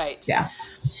 Right. Yeah.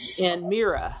 And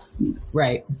Mira.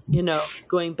 Right.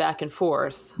 Going back and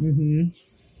forth. Mm-hmm.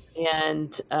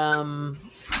 And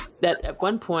that at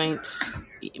one point,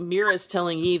 Mira's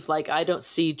telling Eve, like, I don't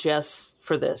see Jess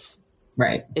for this.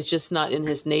 Right. It's just not in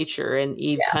his nature. And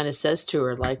Eve kind of says to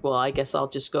her, like, well, I guess I'll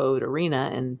just go to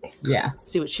Rena and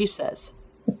see what she says.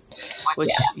 Which,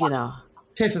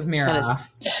 pisses Mira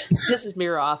off. Pisses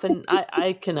Mira off. And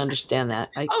I can understand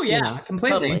that.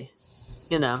 Completely.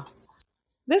 Totally.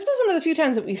 This is one of the few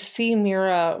times that we see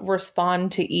Mira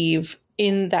respond to Eve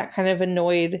in that kind of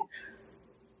annoyed.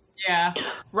 Yeah.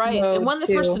 Right. And one of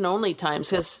the first and only times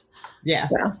because. Yeah.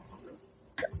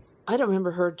 I don't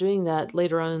remember her doing that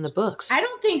later on in the books. I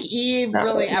don't think Eve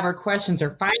really ever questions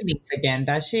her findings again,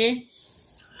 does she?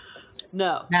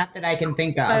 No. Not that I can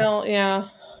think of. I don't,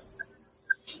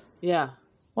 Yeah.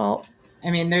 Well,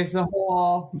 I mean, there's the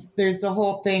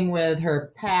whole thing with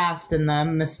her past and the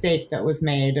mistake that was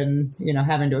made and,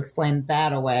 having to explain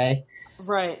that away.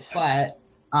 Right. But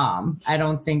I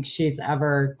don't think she's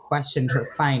ever questioned her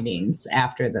findings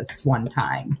after this one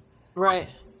time. Right.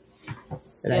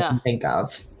 That I can think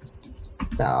of.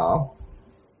 So.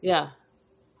 Yeah.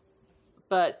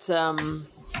 But, I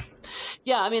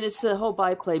mean, it's the whole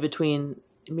byplay between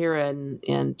Mira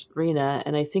and Rena.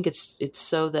 And I think it's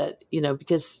so that,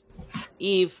 because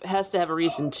Eve has to have a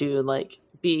reason to, like,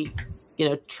 be,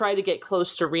 try to get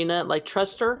close to Rena, like,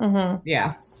 trust her. Mm-hmm.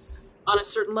 Yeah. On a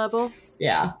certain level.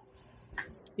 Yeah.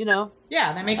 Yeah,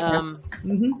 that makes sense.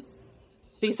 Mm-hmm.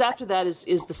 Because after that is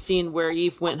the scene where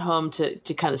Eve went home to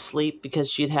kind of sleep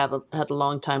because she'd had a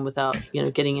long time without,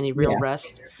 getting any real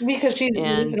rest. Because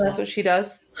that's what she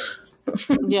does.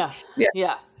 Yeah.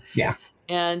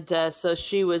 And so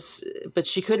she was, but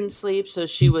she couldn't sleep. So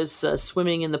she was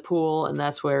swimming in the pool, and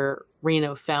that's where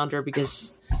Reno found her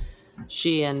because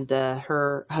she and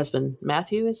her husband,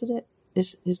 Matthew, is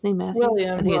his name Matthew?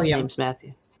 William. I think his name's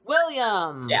Matthew.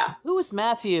 William. Yeah. Who was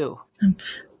Matthew?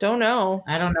 Don't know.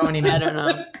 I don't know any. I don't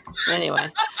know.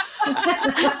 Anyway.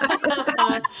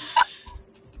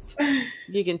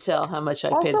 You can tell how much I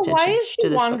paid attention to this. Why is she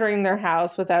wandering their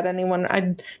house without anyone?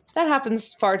 That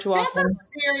happens far too often.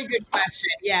 That's a very good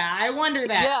question. Yeah, I wonder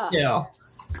that too.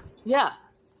 Yeah.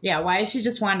 Yeah, why is she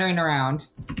just wandering around?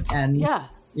 And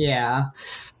yeah.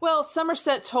 Well,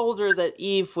 Somerset told her that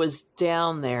Eve was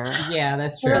down there. Yeah,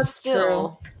 that's true. That's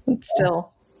true. It's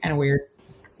still kind of weird.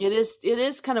 It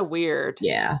is kind of weird.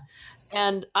 Yeah.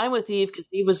 And I'm with Eve because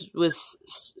Eve was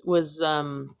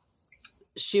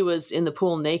she was in the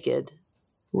pool naked.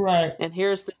 Right. And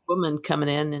here's this woman coming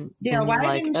in and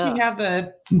why didn't she have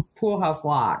the pool house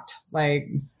locked? Like,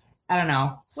 I don't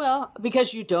know. Well,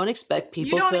 because you don't expect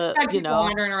people to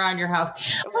wandering around your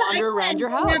house. Wander around your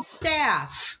house.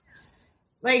 Staff.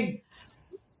 Like,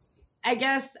 I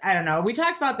guess, I don't know. We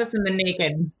talked about this in the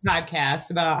Naked podcast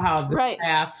about how the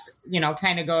staff,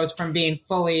 kind of goes from being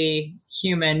fully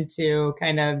human to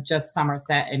kind of just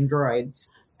Somerset and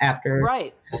droids after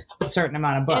a certain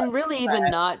amount of books. And really even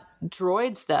not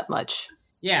droids that much.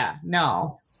 Yeah,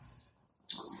 no.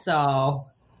 So,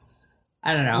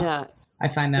 I don't know. Yeah. I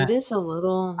find that it is a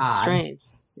little strange.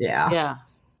 Yeah. Yeah.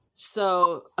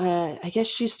 So I guess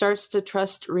she starts to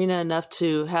trust Rena enough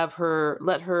to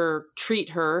let her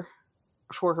treat her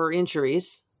for her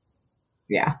injuries.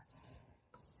 Yeah.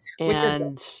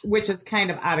 And which is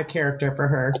kind of out of character for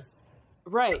her.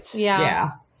 Right. Yeah. Yeah.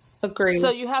 Agreed.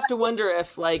 So you have to wonder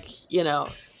if, like,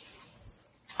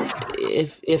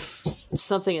 if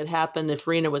something had happened, if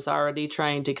Rena was already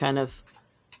trying to kind of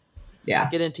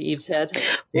get into Eve's head.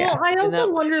 Well, I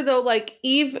also wonder though, like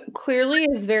Eve clearly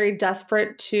is very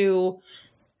desperate to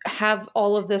have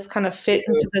all of this kind of fit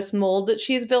into this mold that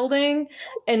she's building,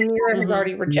 and Mira has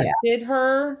already rejected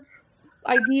her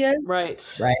idea. Right.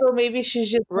 So maybe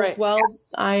she's just like, well,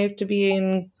 I have to be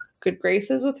in good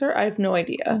graces with her. I have no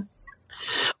idea.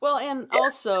 Well, and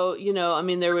also, you know, I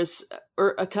mean, there was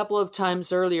a couple of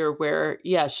times earlier where,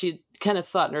 she kind of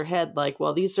thought in her head, like,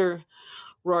 well, these are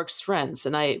Rourke's friends,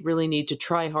 and I really need to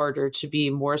try harder to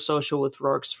be more social with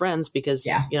Rourke's friends because,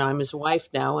 you know, I'm his wife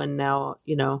now, and now,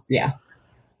 you know,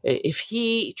 if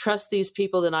he trusts these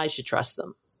people, then I should trust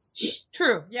them.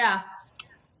 True. Yeah.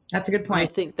 That's a good point. I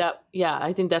think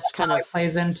that's kind of it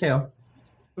plays into.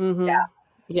 Mm-hmm.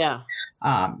 Yeah.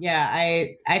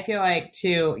 I feel like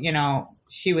too, you know,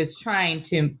 she was trying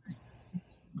to,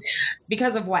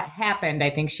 because of what happened, I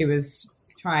think she was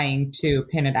trying to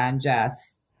pin it on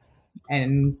Jess.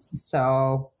 And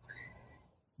so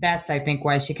that's, I think,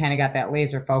 why she kind of got that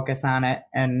laser focus on it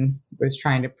and was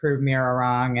trying to prove Mira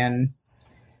wrong. And,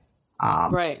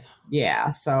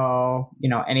 so, you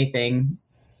know, anything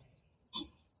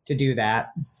to do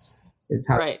that is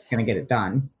how she's going to get it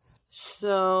done.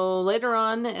 So later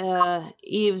on,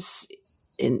 Eve's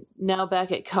now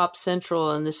back at Cop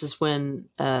Central, and this is when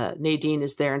Nadine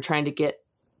is there and trying to get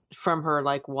from her,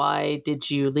 like, why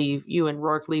did you and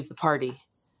Rourke leave the party?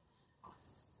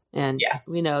 And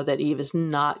we know that Eve is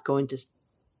not going to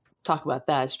talk about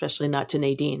that, especially not to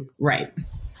Nadine. Right.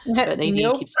 But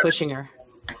Nadine keeps pushing her.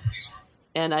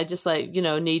 And I just like, you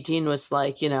know, Nadine was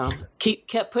like, you know,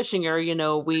 kept pushing her, you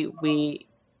know, we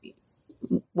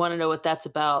want to know what that's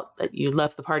about, that you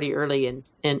left the party early.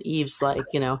 And Eve's like,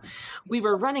 you know, we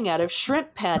were running out of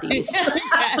shrimp patties.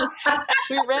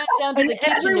 We ran down to the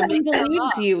kitchen to make them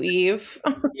believes you, Eve.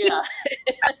 Yeah.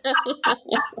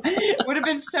 It would have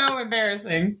been so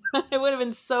embarrassing. It would have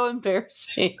been so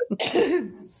embarrassing.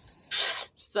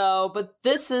 So, but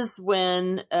this is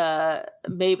when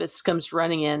Mavis comes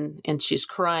running in and she's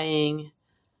crying.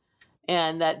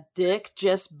 And that dick,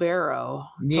 Jess Barrow,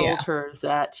 told her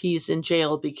that he's in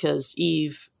jail because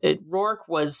Rourke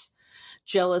was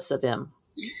jealous of him.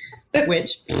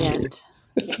 Which,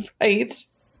 right?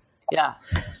 Yeah.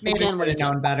 Mavis would have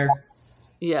known better.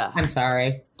 Yeah. I'm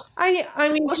sorry. I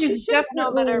mean, well, she should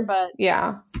know better, but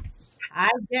yeah. I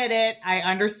get it. I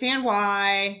understand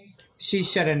why. She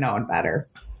should have known better.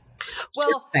 Well,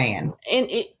 just saying. And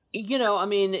it, you know, I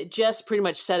mean, Jess pretty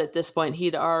much said at this point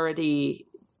he'd already,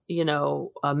 you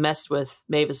know, messed with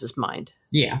Mavis's mind.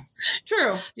 Yeah,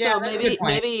 true. Yeah, so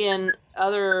maybe in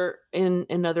other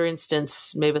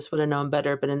instance, Mavis would have known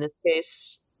better, but in this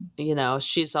case, you know,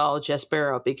 she's all Jess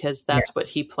Barrow because that's what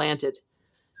he planted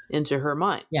into her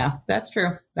mind. Yeah, that's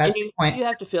true. That's the point. You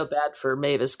have to feel bad for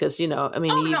Mavis because, you know, I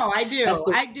mean, no, I do.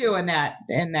 I do in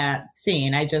that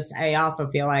scene. I also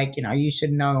feel like, you know, you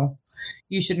should know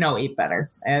Eve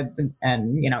better.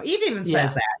 And you know, Eve even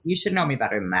says that. You should know me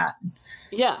better than that.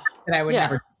 Yeah. That I would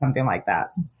never do something like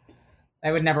that.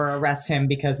 I would never arrest him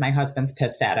because my husband's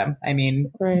pissed at him. I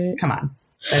mean, come on.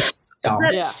 That's dumb.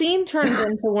 That scene turns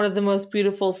into one of the most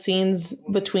beautiful scenes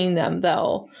between them,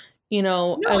 though. You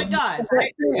know, no, it does.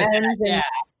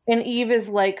 And Eve is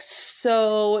like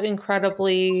so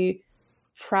incredibly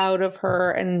proud of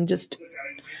her, and just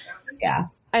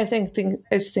I just think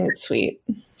it's sweet.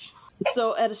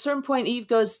 So at a certain point, Eve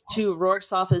goes to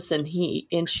Rourke's office, and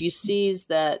she sees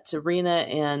that Rena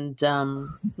and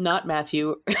not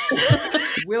Matthew,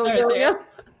 William.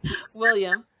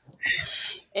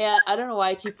 And I don't know why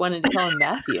I keep wanting to call him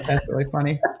Matthew. That's really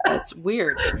funny. That's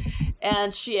weird.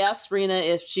 And she asked Rena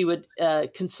if she would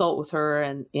consult with her,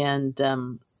 and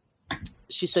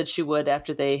she said she would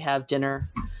after they have dinner.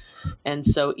 And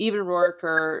so Eve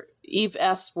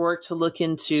asked Rourke to look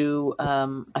into,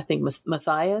 I think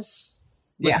Matthias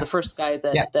was the first guy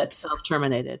that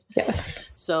self-terminated. Yes.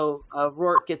 So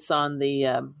Rourke gets on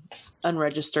the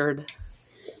unregistered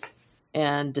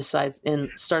and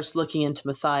starts looking into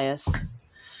Matthias.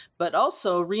 But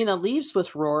also, Rena leaves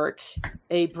with Rourke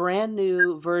a brand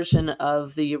new version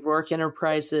of the Rourke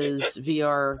Enterprises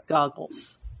VR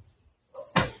goggles.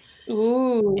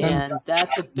 Ooh. And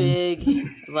that's a big,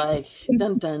 like,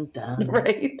 dun, dun, dun.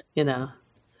 Right. You know,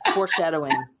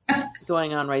 foreshadowing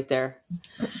going on right there.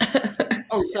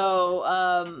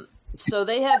 So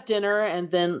they have dinner,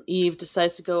 and then Eve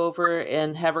decides to go over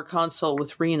and have her consult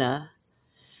with Rena.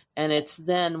 And it's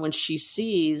then when she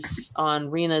sees on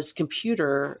Rena's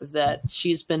computer that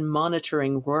she's been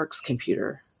monitoring Rourke's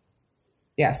computer.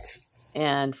 Yes.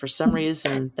 And for some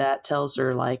reason, that tells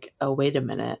her, like, oh, wait a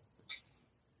minute.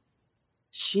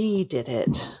 She did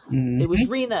it. Mm-hmm. It was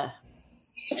Rena.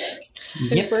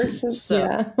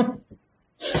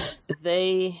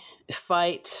 They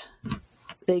fight,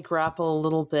 they grapple a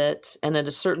little bit, and at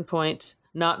a certain point,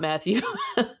 not Matthew.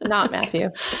 Not Matthew.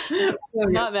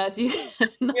 Not Matthew.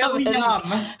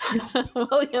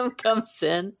 William comes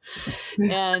in,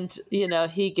 and,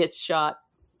 he gets shot.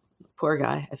 Poor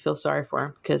guy. I feel sorry for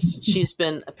him because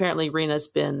apparently Rena's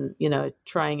been,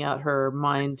 trying out her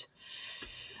mind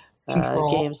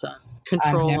games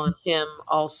on him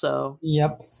also.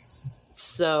 Yep.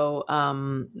 So,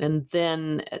 and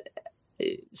then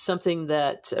something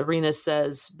that Rena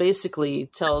says basically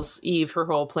tells Eve her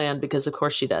whole plan, because of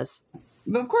course she does.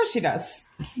 Of course she does.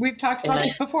 We've talked about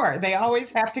this before. They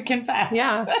always have to confess.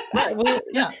 Yeah. We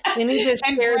need to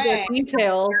share the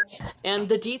details. And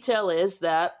the detail is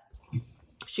that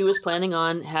she was planning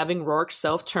on having Rourke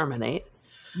self-terminate.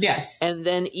 Yes. And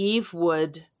then Eve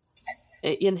would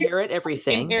inherit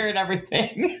everything.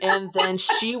 And then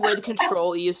she would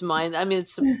control Eve's mind. I mean,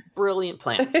 it's a brilliant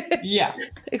plan. Yeah.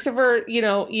 Except for,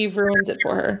 Eve ruins it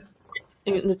for her.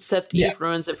 Except Eve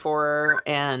ruins it for her.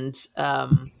 And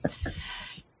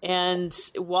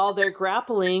while they're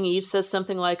grappling, Eve says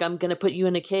something like, I'm going to put you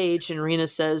in a cage. And Rena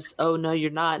says, oh, no, you're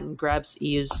not. And grabs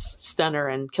Eve's stunner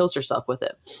and kills herself with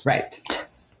it. Right.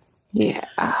 Yeah.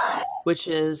 Which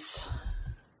is,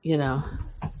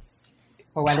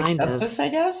 poetic justice, I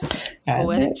guess.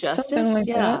 Poetic justice, like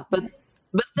yeah. But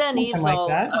then Eve's like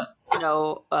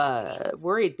all,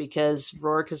 worried because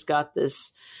Rourke has got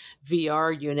this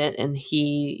VR unit and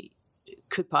he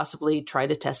could possibly try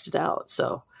to test it out.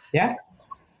 So yeah,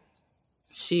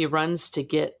 she runs to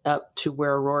get up to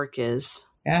where Rourke is.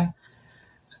 Yeah,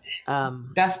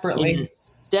 desperately,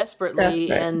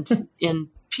 and in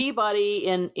Peabody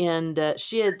and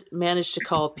she had managed to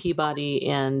call Peabody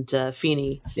and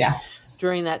Feeney. Yeah.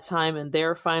 During that time, and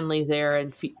they're finally there,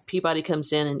 and Peabody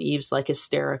comes in, and Eve's like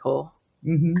hysterical,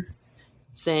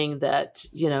 saying that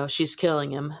she's killing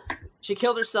him. She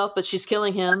killed herself, but she's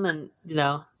killing him, and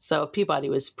so Peabody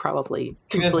was probably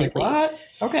completely like, what?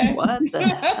 Okay, what the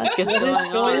heck is going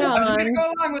on? I'm just gonna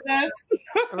go along with this,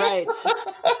 right?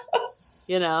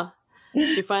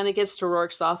 She finally gets to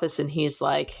Rourke's office, and he's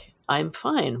like, "I'm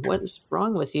fine. What is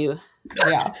wrong with you?"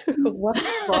 Yeah.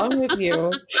 What's wrong with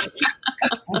you?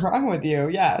 What's wrong with you?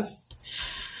 Yes.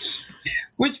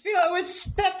 Which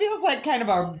that feels like kind of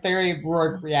a very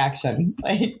Rourke reaction.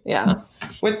 Like, yeah.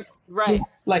 What's right?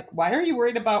 Like, why are you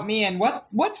worried about me? And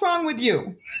what's wrong with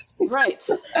you? Right.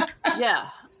 Yeah.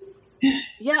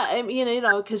 Yeah. I mean,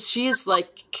 because she's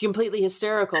like completely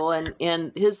hysterical,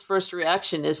 and his first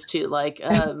reaction is to like,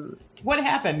 what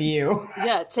happened to you?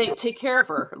 Yeah. Take care of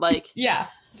her. Like, yeah.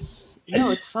 No,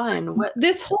 it's fine.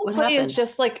 This whole play is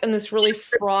just like in this really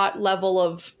fraught level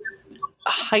of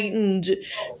heightened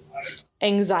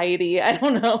anxiety. I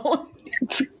don't know.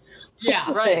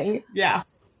 Yeah. Right. Yeah.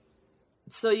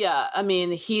 So, yeah, I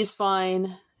mean, he's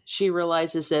fine. She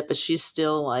realizes it, but she's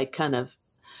still like kind of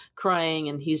crying,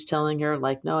 and he's telling her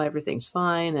like, no, everything's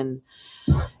fine.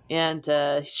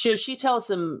 And she tells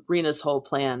him Rena's whole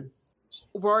plan.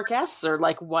 Rourke asks her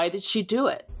like, why did she do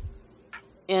it?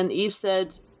 And Eve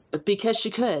said, because she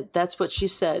could. That's what she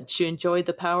said. She enjoyed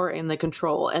the power and the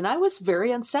control. And I was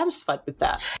very unsatisfied with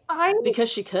that. Because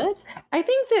she could? I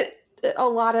think that a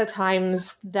lot of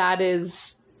times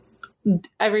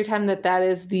every time that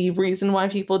is the reason why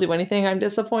people do anything, I'm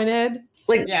disappointed.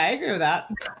 Like, yeah, I agree with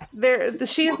that.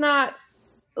 She is not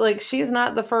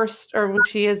the first, or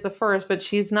she is the first, but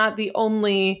she's not the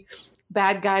only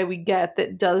bad guy we get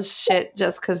that does shit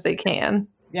just because they can.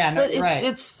 Yeah, no, but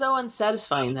it's so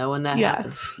unsatisfying though when that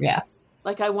happens. Yeah,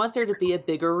 like I want there to be a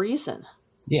bigger reason.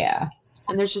 Yeah,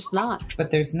 and there's just not.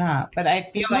 But there's not. But I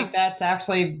feel like that's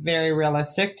actually very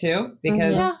realistic too,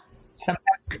 because sometimes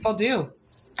people do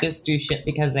just do shit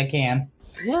because they can.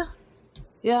 Yeah,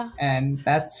 yeah, and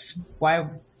that's why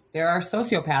there are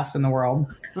sociopaths in the world.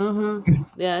 Mm-hmm.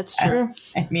 Yeah, it's true.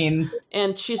 I mean,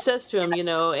 and she says to him,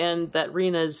 and that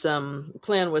Rena's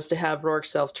plan was to have Rourke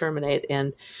self-terminate.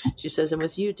 And she says, and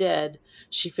with you dead,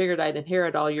 she figured I'd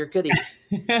inherit all your goodies.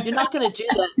 You're not going to do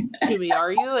that to me,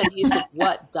 are you? And he said,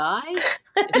 what, die?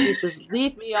 And she says,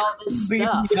 leave me all this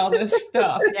stuff. Leave me all this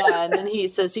stuff. Yeah, and then he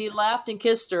says he laughed and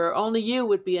kissed her. Only you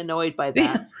would be annoyed by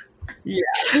that. Yeah.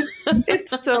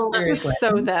 It's so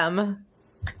them.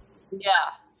 Yeah.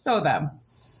 So them.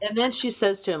 And then she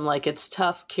says to him, like, it's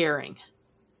tough caring.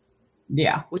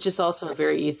 Yeah. Which is also a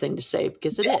very Eve thing to say,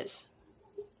 because it is.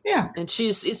 Yeah. And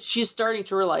she's starting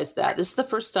to realize that. This is the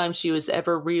first time she was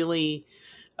ever really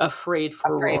afraid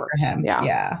for him. Yeah.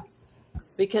 Yeah.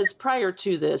 Because prior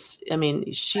to this, I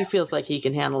mean, she feels like he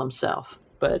can handle himself.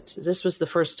 But this was the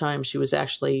first time she was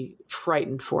actually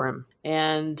frightened for him.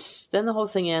 And then the whole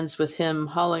thing ends with him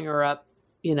hauling her up,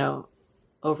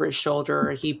 over his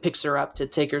shoulder. He picks her up to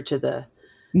take her to the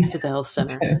health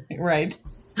center. Right.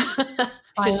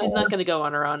 Because she's not going to go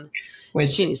on her own.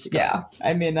 Which, she needs to go. Yeah.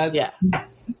 I mean, that's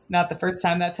not the first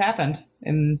time that's happened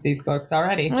in these books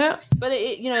already. Yeah. But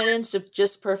it ends up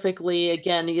just perfectly.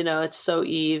 Again, it's so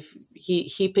Eve.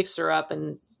 He picks her up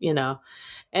and,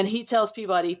 and he tells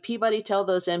Peabody, tell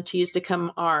those MTs to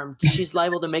come armed. She's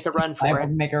liable to make a run for it.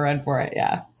 Make a run for it,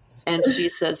 yeah. And she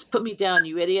says, put me down,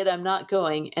 you idiot. I'm not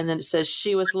going. And then it says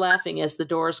she was laughing as the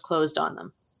doors closed on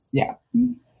them. Yeah.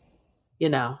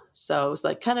 So it was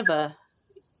like kind of a,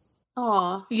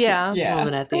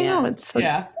 moment at the end.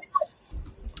 Yeah.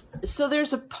 So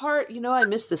there's a part, I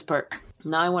missed this part.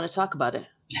 Now I want to talk about it.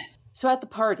 So at the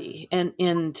party,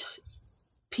 and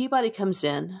Peabody comes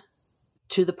in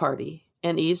to the party,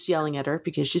 and Eve's yelling at her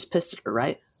because she's pissed at her,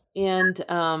 right? And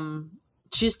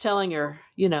she's telling her,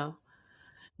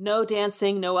 no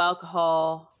dancing, no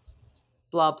alcohol,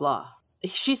 blah, blah.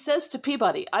 She says to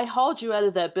Peabody, I hauled you out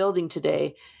of that building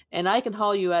today, and I can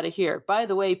haul you out of here. By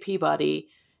the way, Peabody,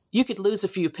 you could lose a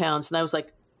few pounds. And I was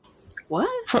like, what?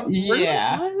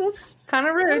 Yeah. What? That's kind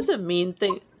of rude. That's a mean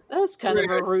thing. That's kind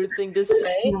of a rude thing to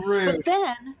say. But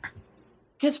then,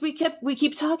 because we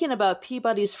keep talking about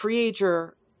Peabody's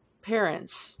free-ager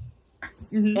parents,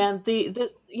 and the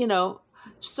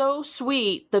so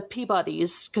sweet, the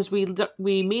Peabodys, because we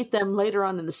meet them later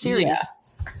on in the series. Yeah.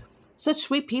 Such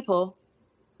sweet people.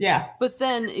 Yeah. But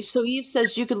then, so Eve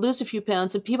says you could lose a few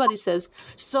pounds, and Peabody says,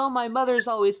 so my mother's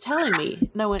always telling me.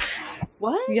 And I went,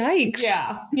 what? Yikes.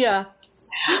 Yeah. Yeah.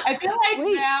 I feel like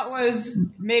that was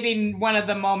maybe one of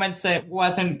the moments that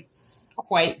wasn't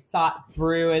quite thought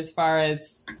through as far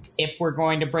as if we're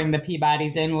going to bring the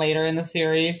Peabodys in later in the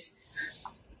series.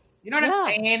 You know what I'm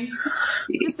saying?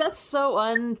 Because that's so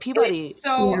un-Peabody. It's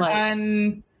so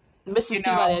Mrs.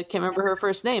 Peabody, I can't remember her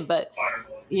first name, but...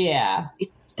 Yeah. It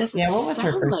doesn't what was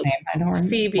her first name? I don't remember.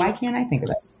 Phoebe. Why can't I think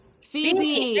of it?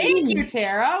 Phoebe. Thank you,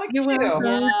 Tara. Look at you.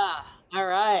 Yeah. All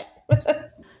right.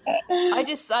 I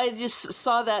just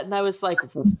saw that and I was like,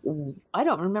 I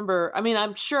don't remember. I mean,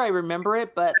 I'm sure I remember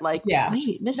it, but wait,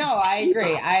 Mrs. No, I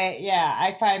agree.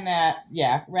 I find that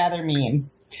rather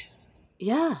mean.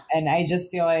 Yeah. And I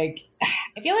just feel like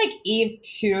Eve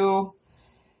too.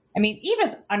 I mean, Eve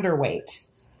is underweight.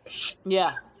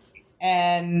 Yeah.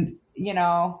 And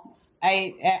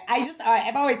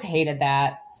I've always hated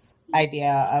that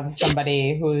idea of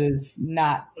somebody who's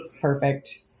not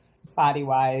perfect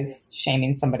body-wise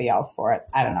shaming somebody else for it.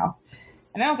 I don't know.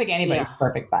 And I don't think anybody's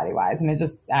perfect body-wise. And it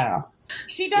just, I don't know.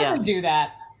 She doesn't do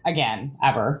that again,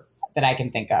 ever, that I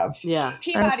can think of. Yeah.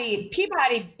 Peabody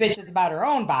bitches about her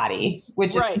own body,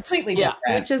 which is completely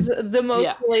different. Which is the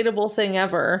most relatable thing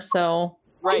ever, so...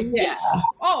 Right. Yeah. Yes.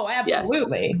 Oh,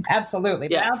 absolutely. Yes. Absolutely.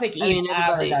 But I don't think Eve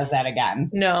ever does that again.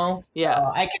 No. Yeah.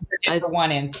 So I can forget for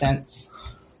one instance.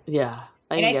 Yeah.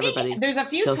 I think there's a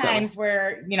few times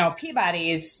where,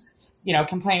 Peabody's,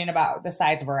 complaining about the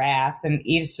size of her ass, and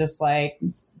Eve's just like,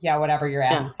 yeah, whatever, your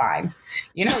ass is fine.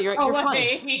 You're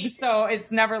fine. So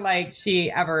it's never like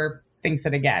she ever thinks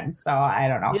it again. So I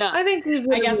don't know. Yeah. I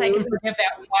guess I can forgive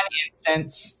that one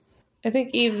instance. I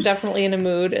think Eve's definitely in a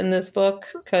mood in this book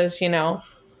because, Yeah.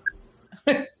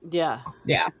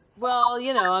 Yeah. Well,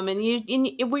 I mean,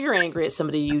 when you're angry at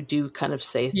somebody, you do kind of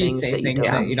say things that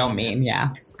you don't mean.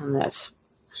 Yeah. And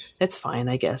it's fine,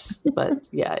 I guess. But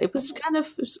yeah, it was kind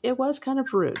of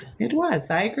rude. It was.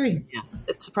 I agree. Yeah.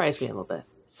 It surprised me a little bit.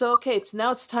 So, okay. So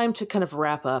now it's time to kind of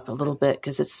wrap up a little bit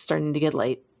because it's starting to get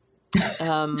late.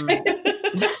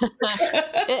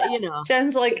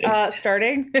 Jen's like,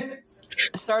 starting.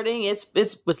 Starting, it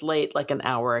was late, like an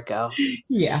hour ago.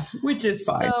 Yeah, which is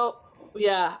fine. So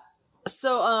yeah,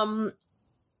 so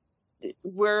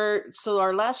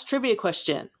our last trivia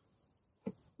question,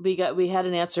 we had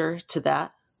an answer to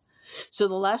that. So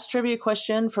the last trivia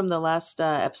question from the last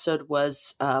episode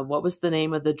was, what was the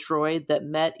name of the droid that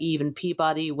met Eve and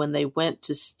Peabody when they went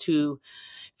to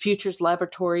Futures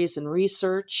Laboratories and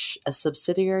Research, a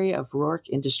subsidiary of Rourke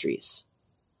Industries?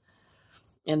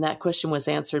 And that question was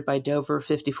answered by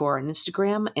Dover54 on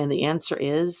Instagram, and the answer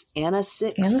is Anna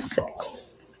 6. Anna 6.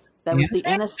 That was the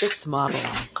Anna 6 model.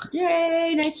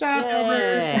 Yay! Nice job,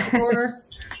 Dover.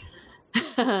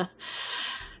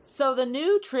 So the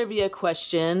new trivia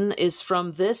question is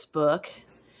from this book.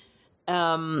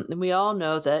 And we all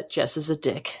know that Jess is a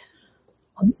dick,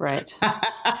 right?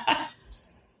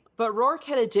 But Rourke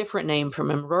had a different name from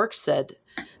him. Rourke said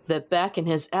that back in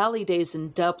his alley days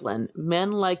in Dublin,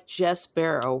 men like Jess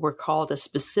Barrow were called a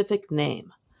specific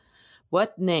name.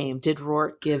 What name did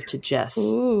Rourke give to Jess?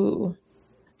 Ooh.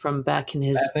 From back in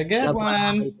his That's a good Dublin one.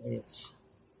 alley days?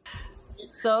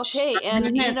 So, okay,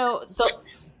 and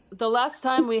the The last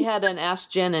time we had an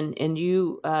Ask Jen, and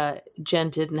you,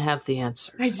 Jen, didn't have the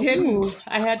answer. I didn't. Ooh.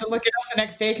 I had to look it up the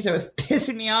next day because it was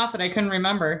pissing me off and I couldn't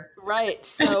remember. Right.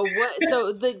 So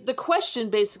the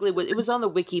question basically was, it was on the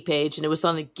wiki page and it was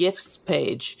on the gifts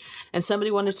page, and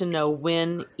somebody wanted to know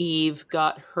when Eve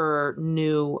got her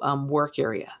new work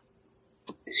area.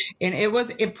 And it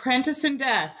was Apprentice in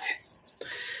Death.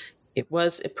 It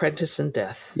was Apprentice in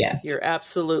Death. Yes. You're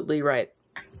absolutely right.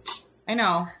 I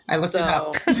know. I looked it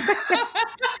up. So like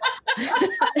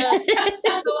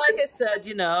I said,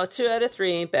 2 out of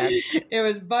 3 ain't bad. It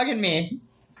was bugging me.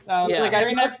 So yeah. Like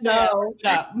I must know.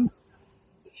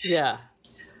 Yeah.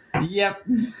 Yep.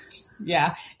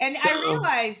 Yeah. And I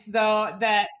realized though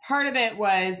that part of it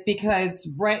was because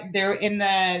right there in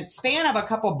the span of a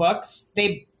couple books,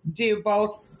 they do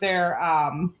both their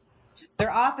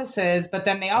offices, but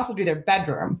then they also do their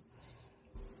bedroom.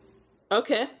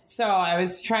 Okay. So I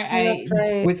was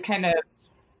was kind of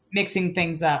mixing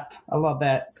things up a little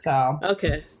bit. So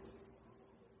okay.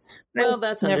 Well,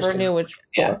 that's never knew which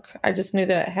book. I just knew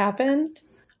that it happened.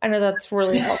 I know that's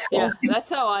really helpful. Yeah, that's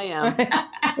how I am.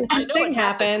 I know it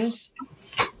happened.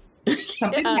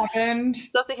 Something happened.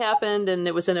 Something happened, and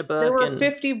it was in a book. There were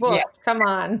 50 books. Yeah. Come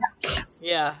on.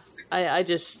 Yeah, I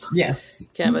just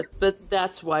can't. But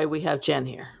that's why we have Jen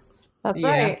here. That's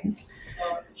right.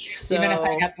 So, even if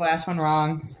I got the last one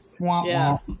wrong.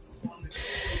 Womp.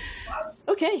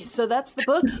 Okay, so that's the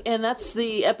book, and that's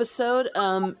the episode.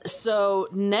 So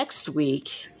next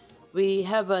week we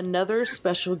have another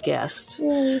special guest.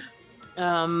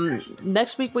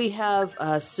 Next week we have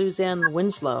Suzanne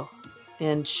Winslow,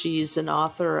 and she's an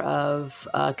author of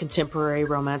contemporary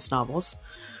romance novels.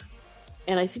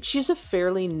 And I think she's a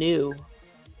fairly new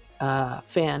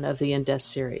fan of the In Death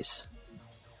series.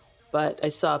 But I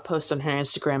saw a post on her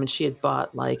Instagram, and she had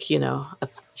bought a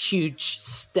huge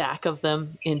stack of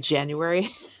them in January.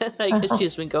 I guess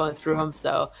she's been going through them.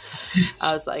 So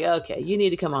I was like, okay, you need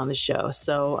to come on the show.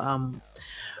 So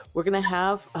we're going to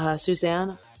have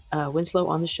Suzanne Winslow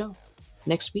on the show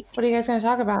next week. What are you guys going to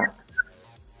talk about?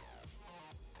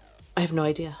 I have no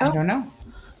idea. I don't know.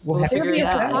 We'll figure it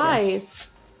out. Surprise.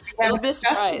 It'll be a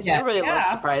surprise. Everybody loves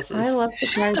surprises. I love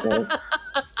surprises.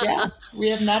 Yeah, we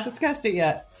have not discussed it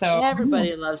yet. So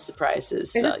everybody loves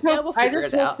surprises. So we'll figure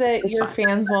it out. I just hope that your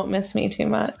fans won't miss me too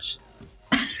much.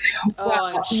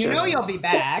 I'm sure. You'll be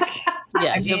back.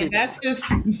 Yeah, I mean, that's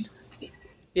just.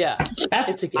 Yeah,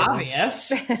 that's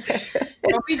obvious.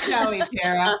 Don't be jelly,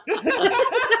 Tara.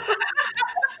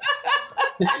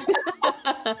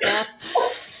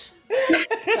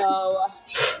 So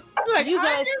like, you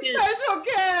guys special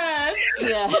guest.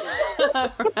 Yeah,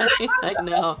 right. I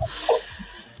know.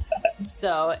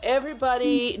 So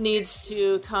everybody needs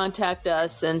to contact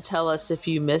us and tell us if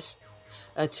you missed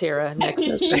Tara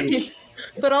next week.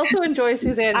 But also enjoy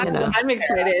Suzanne. I'm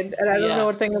excited, and I don't know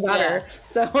a thing about her,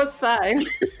 so it's fine.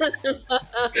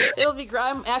 It'll be great.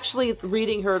 I'm actually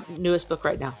reading her newest book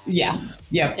right now. Yeah.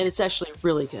 And it's actually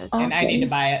really good. Okay. And I need to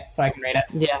buy it so I can read it.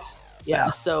 Yeah. Yeah.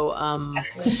 So,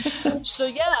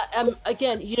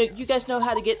 again, you guys know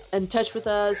how to get in touch with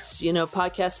us,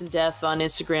 Podcast in Death on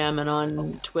Instagram and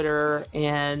on Twitter,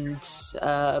 and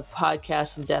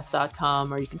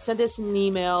podcastindeath.com, or you can send us an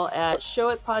email at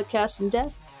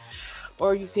show@podcastindeath,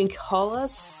 or you can call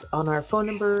us on our phone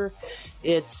number.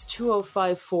 It's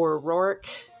 2054-RORK,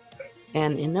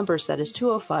 and in numbers that is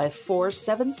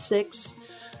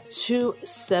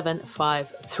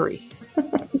 205-476-2753.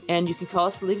 And you can call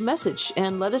us and leave a message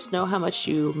and let us know how much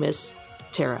you miss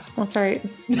Tara. That's right.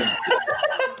 We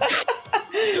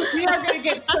are going to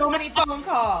get so many phone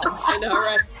calls. I know,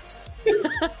 right?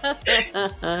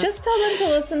 Just tell them to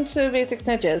listen to Basic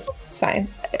Snitches. It's fine.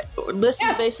 Listen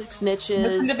to Basic Snitches.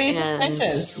 Listen to Basic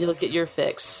Snitches. You'll get your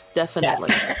fix. Definitely.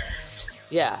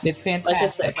 Yeah. It's fantastic. Like I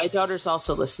said, my daughter's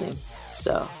also listening.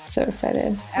 So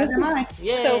excited. As am I.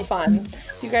 Yay. So fun.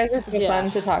 You guys are so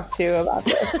fun to talk to about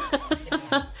this.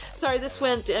 Sorry, this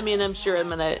went, I'm sure I'm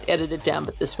going to edit it down,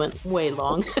 but this went way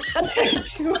long. 2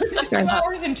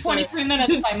 hours and 23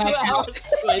 minutes by my 2 hours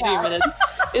and 23 minutes.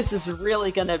 This is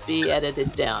really going to be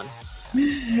edited down.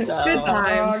 So, good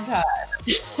time.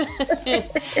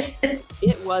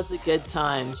 It was a good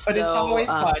time. But it's always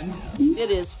fun. It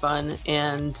is fun,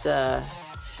 and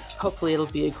hopefully it'll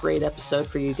be a great episode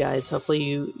for you guys. Hopefully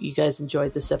you guys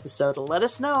enjoyed this episode. Let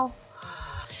us know.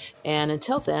 And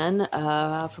until then,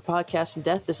 for Podcast in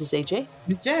Death, this is AJ.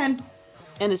 This is Jen.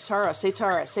 And it's Tara. Say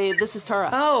Tara. Say, this is Tara.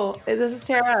 Oh, this is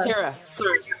Tara. Tara.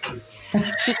 Sorry.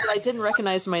 She said I didn't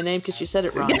recognize my name because you said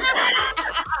it wrong.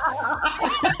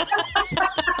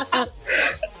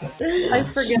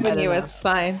 I've forgiven you. It's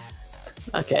fine.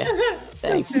 Okay.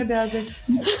 Thanks.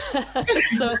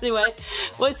 So anyway,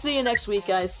 we'll see you next week,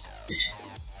 guys.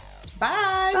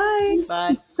 Bye.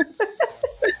 Bye.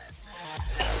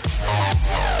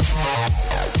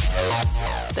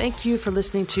 Thank you for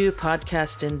listening to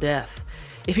Podcast in Death.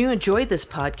 If you enjoyed this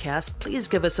podcast, please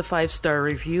give us a 5-star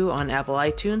review on Apple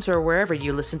iTunes or wherever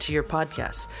you listen to your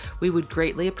podcasts. We would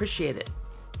greatly appreciate it.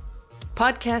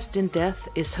 Podcast in Death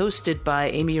is hosted by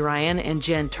Amy Ryan and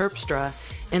Jen Terpstra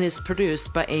and is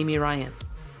produced by Amy Ryan.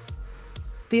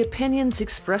 The opinions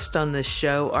expressed on this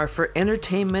show are for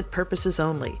entertainment purposes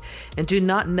only and do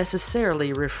not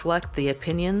necessarily reflect the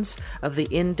opinions of the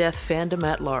In Death fandom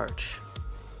at large.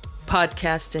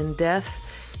 Podcast in Death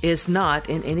is not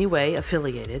in any way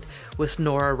affiliated with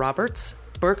Nora Roberts,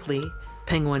 Berkeley,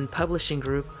 Penguin Publishing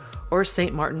Group, or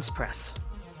St. Martin's Press.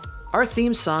 Our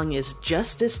theme song is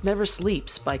Justice Never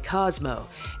Sleeps by Cosmo,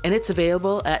 and it's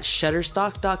available at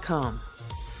Shutterstock.com.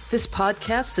 This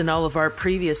podcast and all of our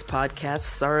previous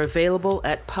podcasts are available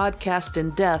at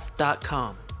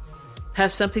podcastindeath.com.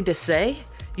 Have something to say?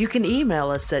 You can email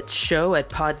us at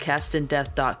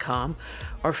show@podcastindeath.com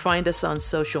or find us on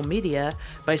social media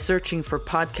by searching for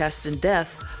Podcast in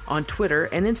Death on Twitter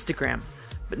and Instagram.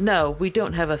 But no, we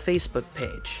don't have a Facebook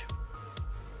page.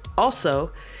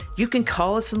 Also, you can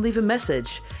call us and leave a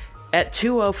message at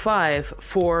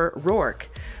 205-4-RORK.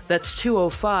 That's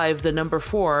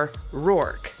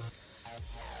 205-4-RORK.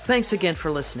 Thanks again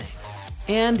for listening.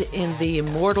 And in the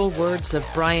immortal words of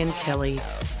Brian Kelly,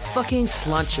 fucking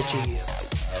slunch it to you.